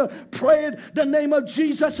ankle, prayed the name of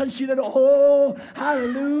Jesus, and she did, "Oh,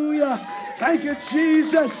 hallelujah. Thank you,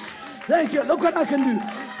 Jesus. Thank you. Look what I can do.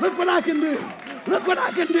 Look what I can do. Look what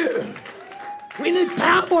I can do." We need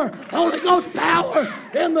power, Holy Ghost power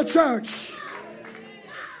in the church.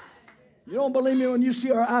 You don't believe me when you see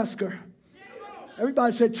her, ask her.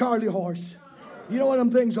 Everybody said Charlie horse. You know what them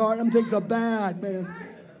things are? Them things are bad, man.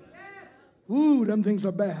 Ooh, them things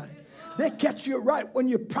are bad. They catch you right when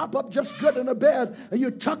you prop up just good in the bed and you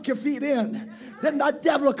tuck your feet in. Then that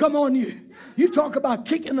devil will come on you. You talk about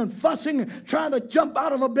kicking and fussing, trying to jump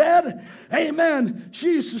out of a bed. Amen.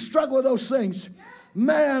 She used to struggle with those things.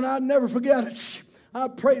 Man, I'll never forget it. I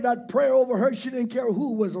prayed that prayer over her. She didn't care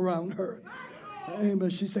who was around her. Amen.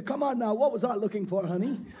 She said, "Come on now, what was I looking for,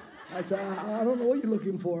 honey?" I said, I don't know what you're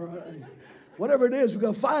looking for. Whatever it is, we're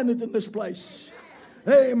going to find it in this place.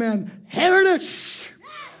 Amen. Heritage.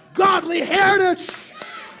 Godly heritage.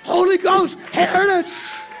 Holy Ghost heritage.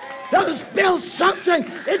 Let us build something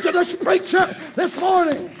into this preacher this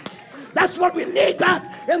morning. That's what we need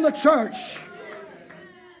that in the church.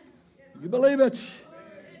 You believe it?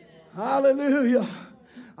 Hallelujah.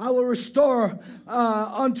 "I will restore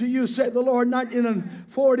unto you, said the Lord."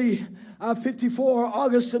 1954,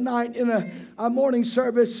 August the 9th, in a morning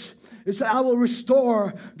service, it said, "I will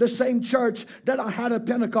restore the same church that I had at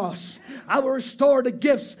Pentecost. I will restore the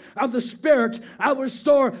gifts of the Spirit. I will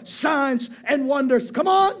restore signs and wonders." Come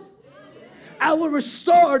on. "I will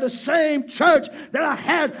restore the same church that I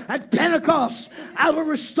had at Pentecost. I will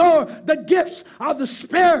restore the gifts of the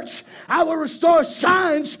Spirit. I will restore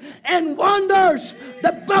signs and wonders."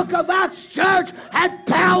 The Book of Acts Church had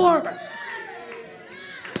power.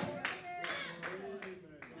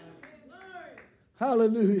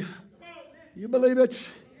 Hallelujah. You believe it?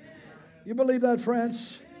 You believe that,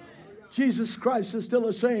 friends? Jesus Christ is still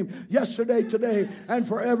the same yesterday, today, and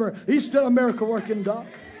forever. He's still a miracle-working God.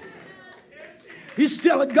 He's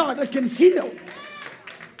still a God that can heal.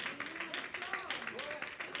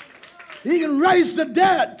 He can raise the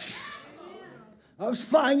dead. I was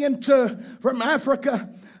flying from Africa,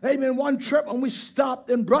 amen, one trip, and we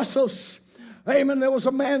stopped in Brussels. Amen. There was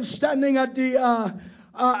a man standing at the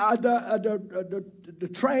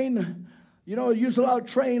train. You know, use a lot of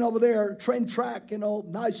train over there, train track, you know,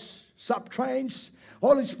 nice sub trains.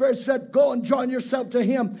 Holy Spirit said, go and join yourself to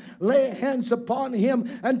him. Lay hands upon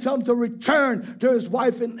him and tell him to return to his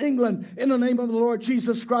wife in England in the name of the Lord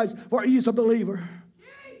Jesus Christ, for he's a believer.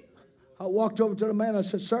 I walked over to the man. I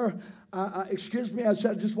said, sir, excuse me. I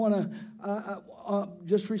said, I just want to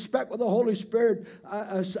just respect what the Holy Spirit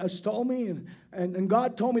has told me. And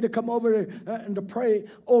God told me to come over and to pray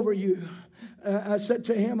over you. I said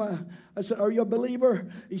to him, I said, are you a believer?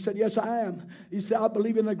 He said, yes, I am. He said, I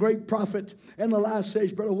believe in a great prophet in the last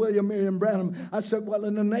days, Brother William Marion Branham. I said, well,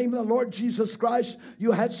 in the name of the Lord Jesus Christ,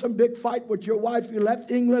 you had some big fight with your wife. You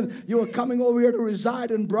left England. You were coming over here to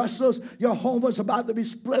reside in Brussels. Your home was about to be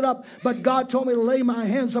split up. But God told me to lay my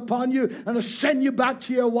hands upon you and to send you back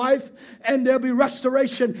to your wife. And there'll be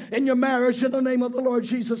restoration in your marriage in the name of the Lord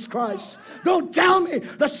Jesus Christ. Don't tell me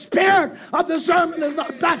the spirit of discernment is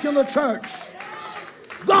not back in the church.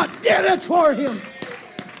 God did it for him.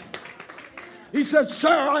 He said,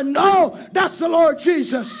 sir, I know that's the Lord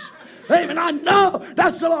Jesus. Amen. I know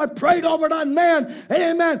that's the Lord. Prayed over that man.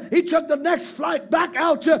 Amen. He took the next flight back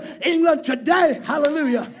out to England today.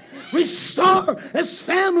 Hallelujah. Restore his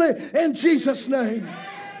family in Jesus' name.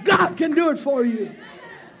 God can do it for you.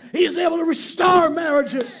 He's able to restore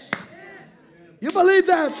marriages. You believe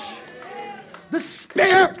that? The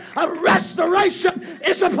spirit of restoration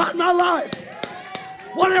is upon my life.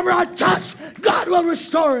 Whatever I touch, God will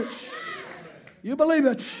restore it. You believe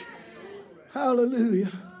it?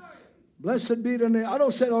 Hallelujah. Blessed be the name. I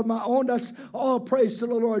don't say it on my own. That's all praise to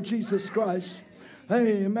the Lord Jesus Christ.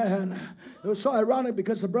 Amen. It was so ironic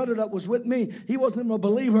because the brother that was with me, he wasn't even a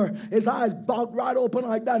believer. His eyes bulged right open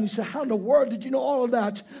like that. And he said, how in the world did you know all of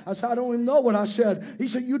that? I said, I don't even know what I said. He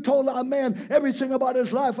said, you told that man everything about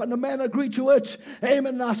his life, and the man agreed to it.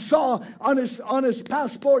 Amen. And I saw on his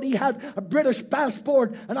passport, he had a British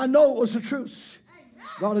passport, and I know it was the truth.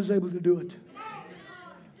 God is able to do it.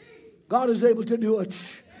 God is able to do it.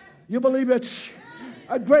 You believe it?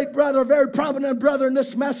 A great brother, a very prominent brother in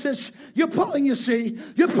this message. You're pulling, you see.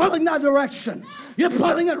 You're pulling that direction. You're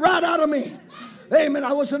pulling it right out of me. Amen.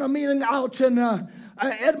 I was in a meeting out in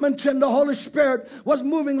Edmonton. The Holy Spirit was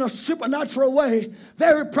moving in a supernatural way.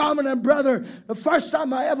 Very prominent brother. The first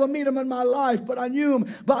time I ever meet him in my life, but I knew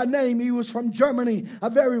him by name. He was from Germany. A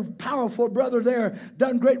very powerful brother there.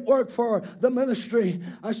 Done great work for the ministry.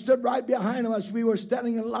 I stood right behind him as we were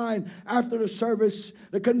standing in line after the service,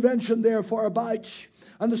 the convention there for a bite.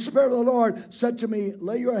 And the Spirit of the Lord said to me,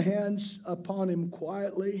 lay your hands upon him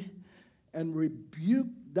quietly and rebuke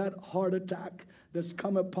that heart attack that's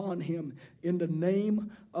come upon him in the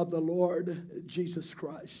name of the Lord Jesus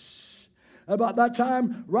Christ. About that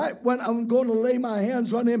time, right when I'm going to lay my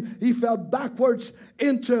hands on him, he fell backwards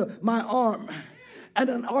into my arm. And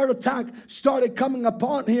an heart attack started coming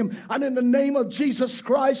upon him. And in the name of Jesus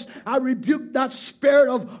Christ, I rebuked that spirit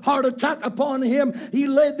of heart attack upon him. He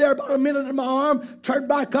laid there about a minute in my arm, turned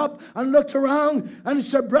back up and looked around. And he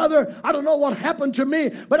said, brother, I don't know what happened to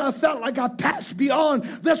me, but I felt like I passed beyond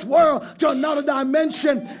this world to another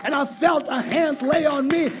dimension. And I felt a hand lay on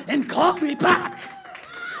me and call me back.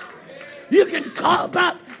 You can call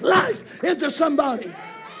back life into somebody.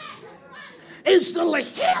 Instantly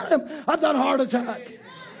heal him of that heart attack.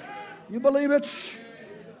 You believe it?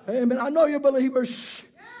 Amen. I know you're believers.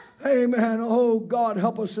 Amen. Oh, God,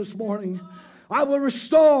 help us this morning. I will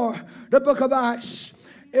restore the book of Acts.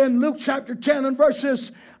 In Luke chapter 10 and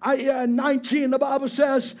verses 19, the Bible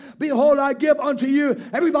says, behold, I give unto you,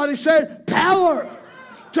 everybody said, power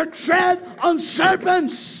to tread on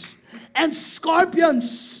serpents and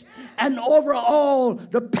scorpions, and over all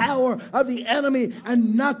the power of the enemy,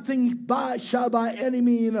 and nothing shall by any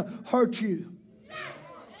means hurt you.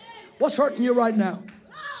 What's hurting you right now?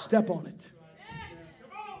 Step on it.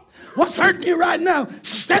 What's hurting you right now?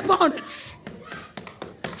 Step on it.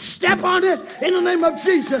 Step on it in the name of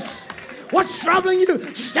Jesus. What's troubling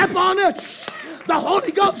you? Step on it. The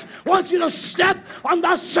Holy Ghost wants you to step on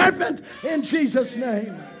that serpent in Jesus'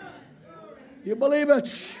 name. You believe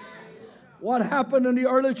it? What happened in the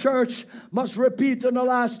early church must repeat in the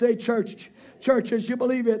last day churches. You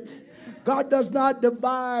believe it? God does not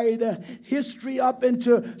divide history up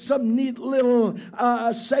into some neat little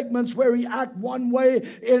segments where he act one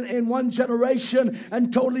way in one generation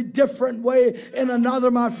and totally different way in another,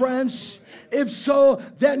 my friends. If so,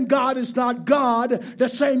 then God is not God, the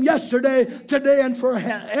same yesterday, today, and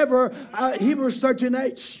forever. Hebrews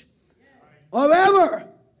 13:8. However,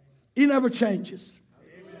 he never changes.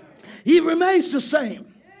 He remains the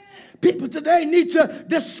same. People today need to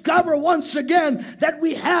discover once again that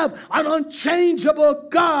we have an unchangeable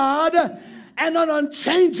God and an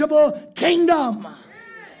unchangeable kingdom.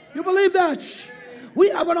 You believe that? We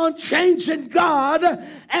have an unchanging God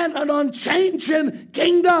and an unchanging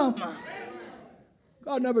kingdom.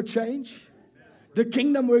 God never changed. The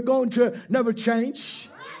kingdom we're going to never change.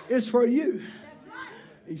 It's for you.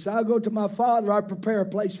 He said, I'll go to my Father, I prepare a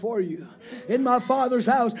place for you. In my Father's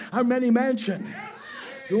house are many mansions.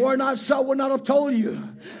 If you were not so, would not have told you.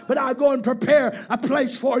 But I go and prepare a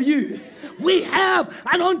place for you. We have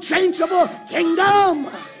an unchangeable kingdom.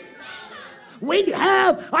 We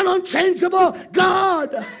have an unchangeable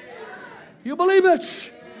God. You believe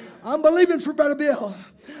it? I'm believing for Brother Bill.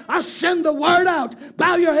 I send the word out.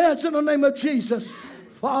 Bow your heads in the name of Jesus.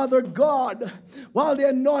 Father God, while the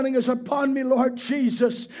anointing is upon me, Lord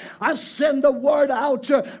Jesus, I send the word out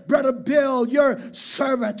to Brother Bill, your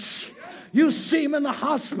servant. You see him in the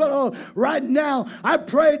hospital right now. I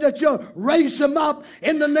pray that you'll raise him up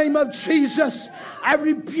in the name of Jesus. I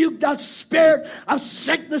rebuke that spirit of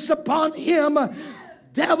sickness upon him.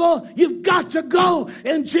 Devil, you've got to go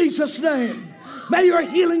in Jesus' name. May your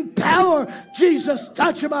healing power, Jesus,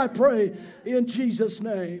 touch him, I pray, in Jesus'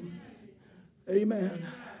 name. Amen.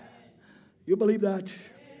 You believe that?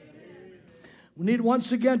 We need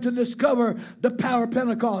once again to discover the power of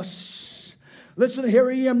Pentecost. Listen, here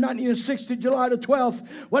I am, 1960, July the 12th.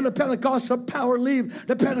 When the Pentecostal power leaves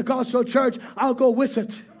the Pentecostal church, I'll go with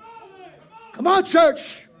it. Come on,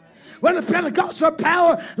 church. When the Pentecostal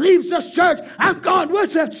power leaves this church, I'm going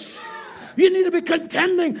with it. You need to be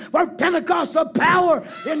contending for Pentecostal power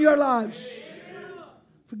in your lives.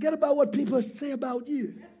 Forget about what people say about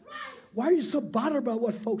you. Why are you so bothered about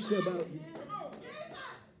what folks say about you?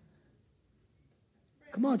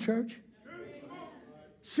 Come on, church.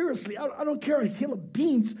 Seriously, I don't care a hill of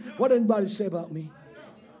beans what anybody say about me.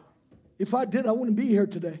 If I did, I wouldn't be here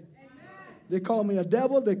today. They call me a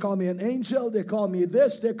devil. They call me an angel. They call me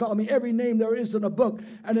this. They call me every name there is in a book,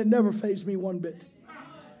 and it never fazed me one bit.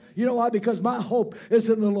 You know why? Because my hope is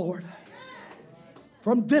in the Lord.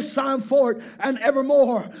 From this time forward and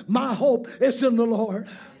evermore, my hope is in the Lord.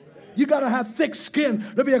 You got to have thick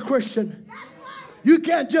skin to be a Christian. You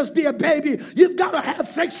can't just be a baby. You've got to have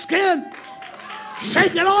thick skin.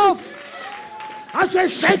 Shake it off. I say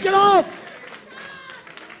shake it off.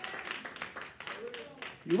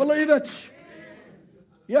 You believe it?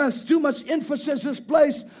 Yes, too much emphasis is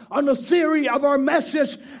placed on the theory of our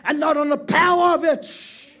message and not on the power of it.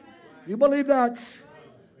 You believe that?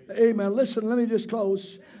 Amen. Listen, let me just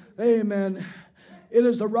close. Amen. It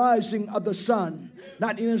is the rising of the sun.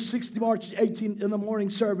 1960, March 18th in the morning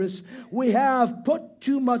service. We have put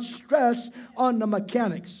too much stress on the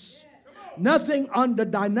mechanics. Nothing on the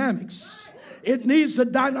dynamics. It needs the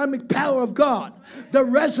dynamic power of God, the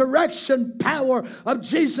resurrection power of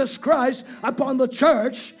Jesus Christ upon the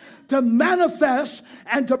church to manifest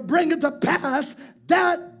and to bring it to pass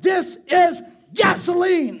that this is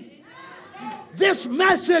gasoline. This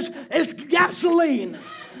message is gasoline.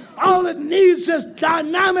 All it needs is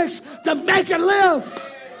dynamics to make it live.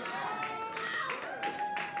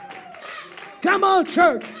 Come on,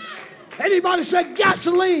 church. Anybody say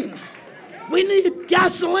gasoline? We need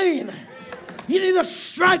gasoline. You need to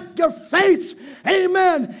strike your faith,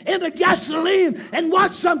 amen, into gasoline and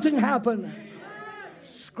watch something happen.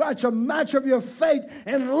 Scratch a match of your faith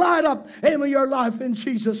and light up, amen, your life in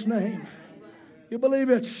Jesus' name. You believe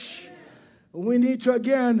it? We need to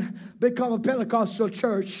again become a Pentecostal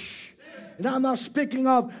church. And I'm not speaking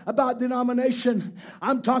about denomination.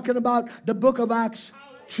 I'm talking about the book of Acts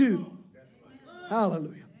 2.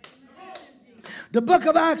 Hallelujah. The book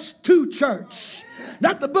of Acts 2 church.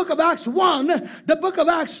 Not the book of Acts 1, the book of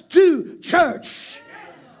Acts 2 church.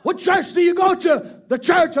 What church do you go to? The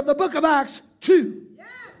church of the book of Acts 2.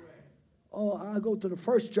 Oh, I go to the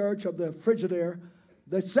first church of the Frigidaire,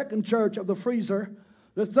 the second church of the freezer,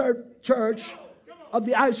 the third church of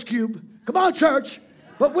the ice cube. Come on, church.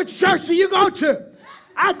 But which church do you go to?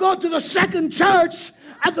 I go to the second church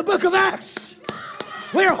at the book of Acts,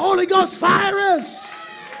 where Holy Ghost fire is.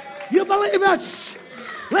 You believe it?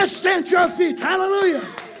 Let's stand to our feet. Hallelujah.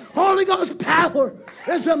 Holy Ghost power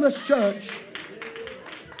is in this church.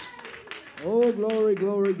 Oh, glory,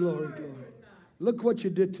 glory, glory, glory. Look what you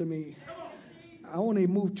did to me. I only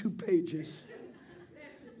moved 2 pages.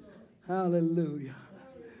 Hallelujah.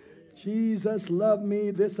 Jesus loved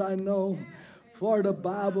me, this I know, for the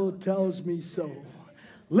Bible tells me so.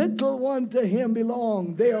 Little one to him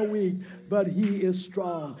belong. They are weak, but he is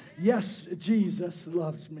strong. Yes, Jesus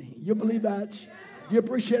loves me. You believe that? You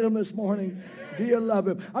appreciate him this morning? Do you love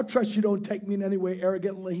him? I trust you don't take me in any way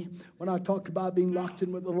arrogantly when I talk about being locked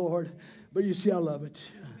in with the Lord. But you see, I love it.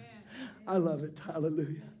 I love it.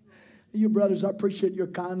 Hallelujah. You brothers, I appreciate your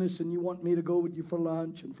kindness, and you want me to go with you for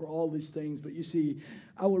lunch and for all these things. But you see,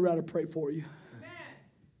 I would rather pray for you.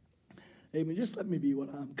 Amen. Just let me be what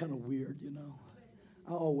I'm. Kind of weird, you know.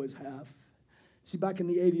 I always have. See, back in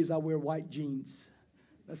the 80s, I wear white jeans.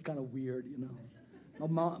 That's kind of weird, you know.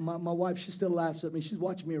 My wife, she still laughs at me. She's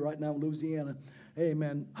watching me right now in Louisiana.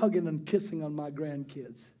 Amen. Hugging and kissing on my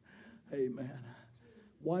grandkids. Amen.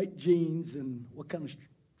 White jeans and what kind of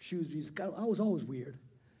shoes you use. I was always weird.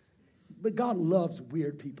 But God loves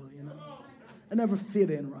weird people, you know. I never fit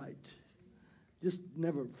in right. Just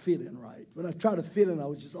never fit in right. When I tried to fit in, I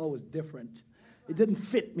was just always different. It didn't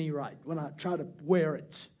fit me right when I tried to wear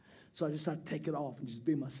it. So I just had to take it off and just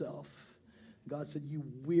be myself. God said, you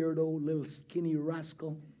weirdo little skinny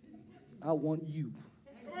rascal, I want you.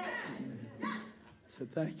 I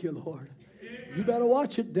said, thank you, Lord. You better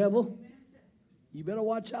watch it, devil. You better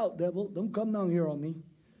watch out, devil. Don't come down here on me.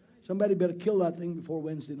 Somebody better kill that thing before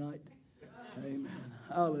Wednesday night. Amen.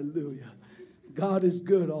 Hallelujah. God is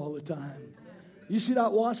good all the time. You see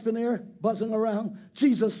that wasp in there buzzing around?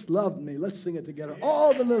 Jesus loved me. Let's sing it together.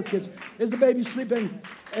 All the little kids. Is the baby sleeping?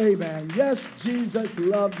 Amen. Yes, Jesus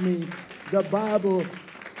loved me. The Bible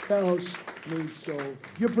tells me so.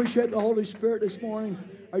 You appreciate the Holy Spirit this morning?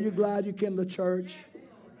 Are you glad you came to church?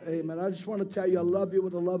 Amen. I just want to tell you, I love you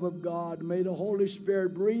with the love of God. May the Holy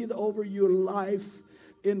Spirit breathe over your life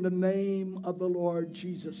in the name of the Lord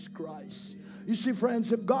Jesus Christ. You see,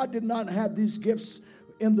 friends, if God did not have these gifts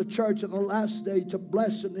in the church in the last day to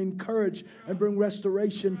bless and encourage and bring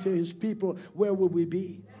restoration to his people, where would we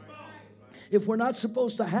be? If we're not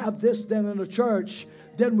supposed to have this then in the church,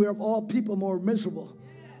 then we're of all people more miserable.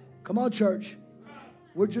 Come on, church.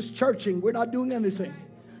 We're just churching. We're not doing anything.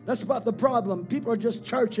 That's about the problem. People are just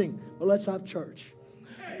churching. Well, let's have church.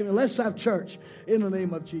 Amen. Let's have church in the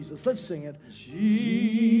name of Jesus. Let's sing it.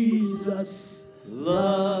 Jesus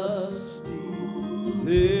loves me.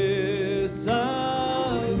 This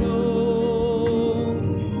I know,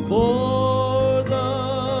 for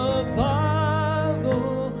the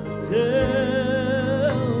Bible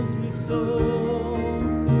tells me so.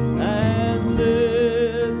 And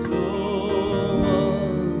little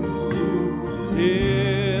ones to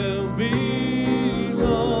Him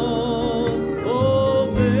belong.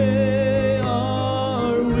 Oh, they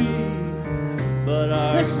are weak, but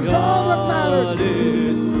our This is all that matters.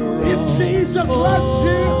 If Jesus loves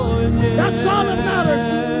you, that's all that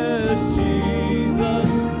matters. Jesus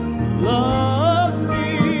loves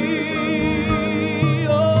me.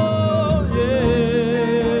 Oh,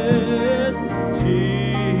 yes.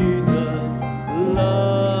 Jesus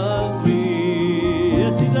loves me.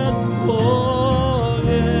 Yes, He does. Oh,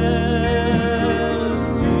 yes.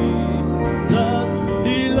 Jesus,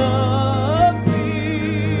 He loves me.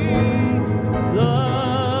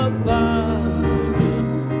 The Bible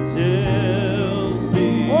tells me.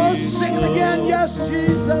 Oh, sing it again. Yes,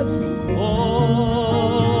 Jesus.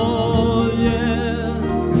 Oh,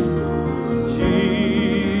 yes,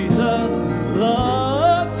 Jesus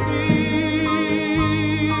loves me.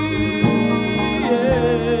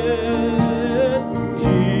 Yes,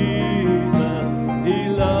 Jesus, He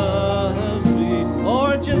loves me.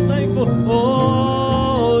 Aren't you thankful?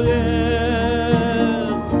 Oh,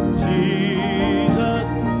 yes, Jesus,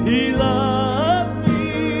 He loves me.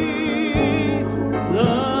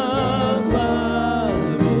 The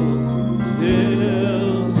Bible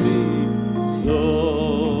tells me so.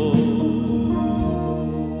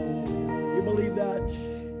 You believe that?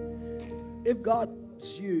 If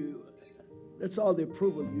God's you, that's all the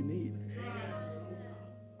approval you need.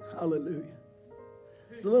 Hallelujah.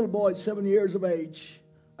 As a little boy, 7 years of age,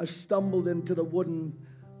 I stumbled into the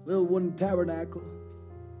little wooden tabernacle.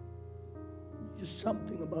 Just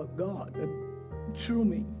something about God that drew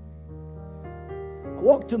me. I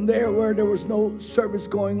walked in there where there was no service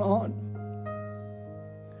going on.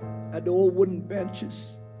 At the old wooden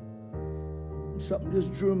benches. Something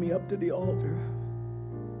just drew me up to the altar.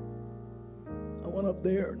 I went up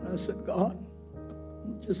there and I said, God,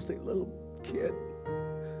 I'm just a little kid.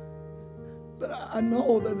 But I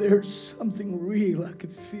know that there's something real. I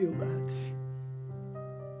could feel that.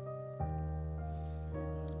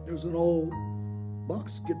 There's an old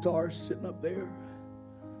box guitar sitting up there.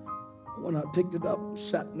 When I picked it up,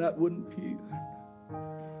 sat in that wooden pew,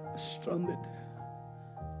 I strummed it.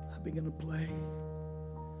 I began to play.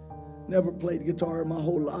 Never played guitar in my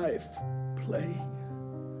whole life. Play.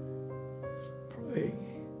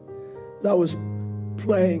 I was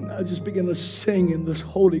playing, I just began to sing in the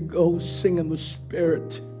Holy Ghost, sing in the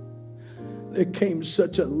Spirit. There came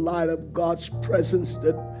such a light of God's presence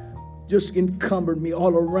that just encumbered me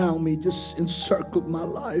all around me, just encircled my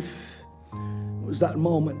life. It was that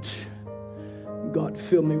moment God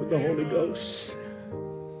filled me with the Holy Ghost.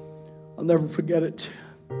 I'll never forget it.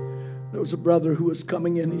 There was a brother who was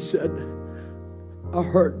coming in. He said, I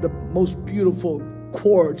heard the most beautiful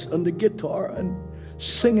chords on the guitar and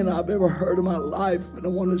singing I've ever heard in my life, and I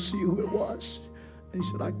wanted to see who it was. And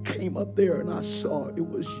he said, I came up there and I saw it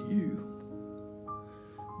was you.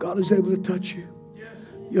 God is able to touch you.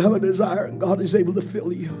 You have a desire and God is able to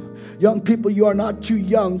fill you. Young people, you are not too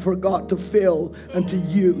young for God to fill and to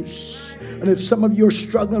use. And if some of you are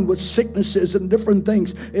struggling with sicknesses and different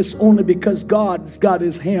things, it's only because God's got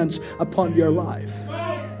his hands upon your life.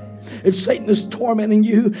 If Satan is tormenting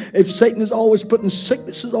you, if Satan is always putting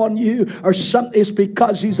sicknesses on you or something, it's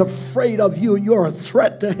because he's afraid of you. You're a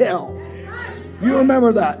threat to hell. You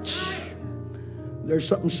remember that. There's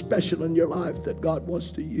something special in your life that God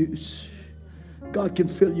wants to use. God can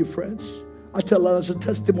fill you, friends. I tell that as a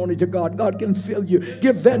testimony to God. God can fill you.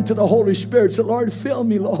 Give vent to the Holy Spirit. Say, Lord, fill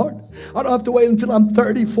me, Lord. I don't have to wait until I'm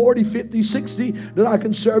 30, 40, 50, 60 that I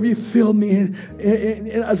can serve you. Fill me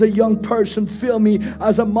as a young person. Fill me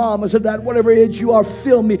as a mom, as a dad, whatever age you are.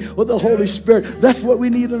 Fill me with the Holy Spirit. That's what we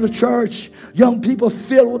need in the church. Young people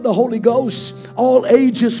filled with the Holy Ghost. All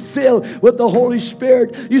ages filled with the Holy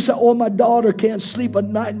Spirit. You say, oh, my daughter can't sleep at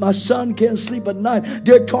night. My son can't sleep at night.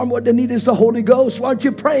 Dear Tom, what they need is the Holy Ghost. Why aren't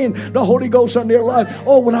you praying the Holy Ghost on their life?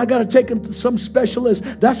 Oh, when I got to take them to some specialist,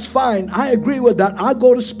 that's fine. I agree with that. I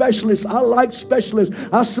go to specialists. I like specialists.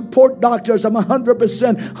 I support doctors. I'm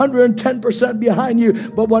 100%, 110% behind you.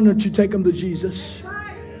 But why don't you take them to Jesus?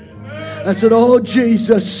 I said, oh,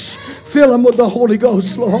 Jesus, fill them with the Holy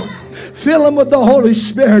Ghost, Lord. Fill them with the Holy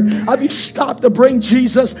Spirit. Have you stopped to bring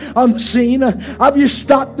Jesus on the scene? Have you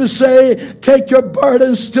stopped to say, take your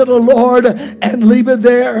burdens to the Lord and leave it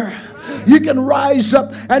there? You can rise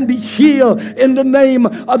up and be healed in the name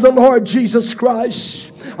of the Lord Jesus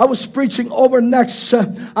Christ. I was preaching over next,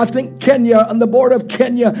 I think Kenya, on the border of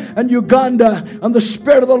Kenya and Uganda, and the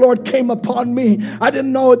Spirit of the Lord came upon me. I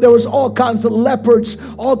didn't know there was all kinds of leopards,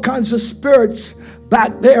 all kinds of spirits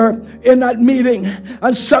back there in that meeting.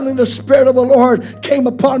 And suddenly the Spirit of the Lord came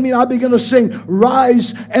upon me and I began to sing,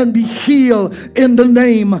 rise and be healed in the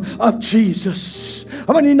name of Jesus.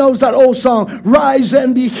 How many knows that old song, rise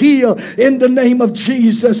and be healed in the name of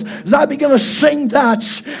Jesus? As I began to sing that,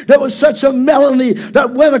 there was such a melody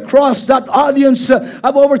that went across that audience of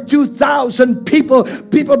over 2,000 people.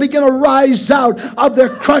 People began to rise out of their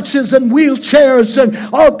crutches and wheelchairs and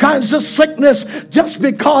all kinds of sickness just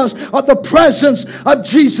because of the presence of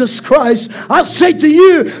Jesus Christ. I say to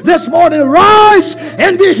you this morning, rise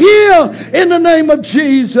and be healed in the name of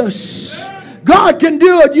Jesus. God can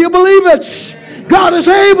do it. You believe it? God is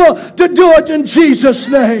able to do it in Jesus'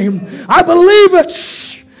 name. I believe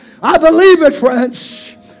it. I believe it,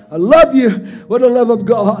 friends. I love you with the love of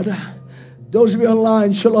God. Those of you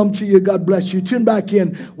online, shalom to you. God bless you. Tune back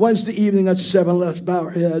in Wednesday evening at 7. Let's bow our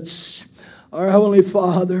heads. Our Heavenly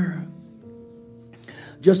Father,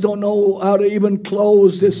 just don't know how to even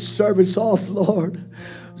close this service off, Lord.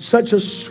 Such a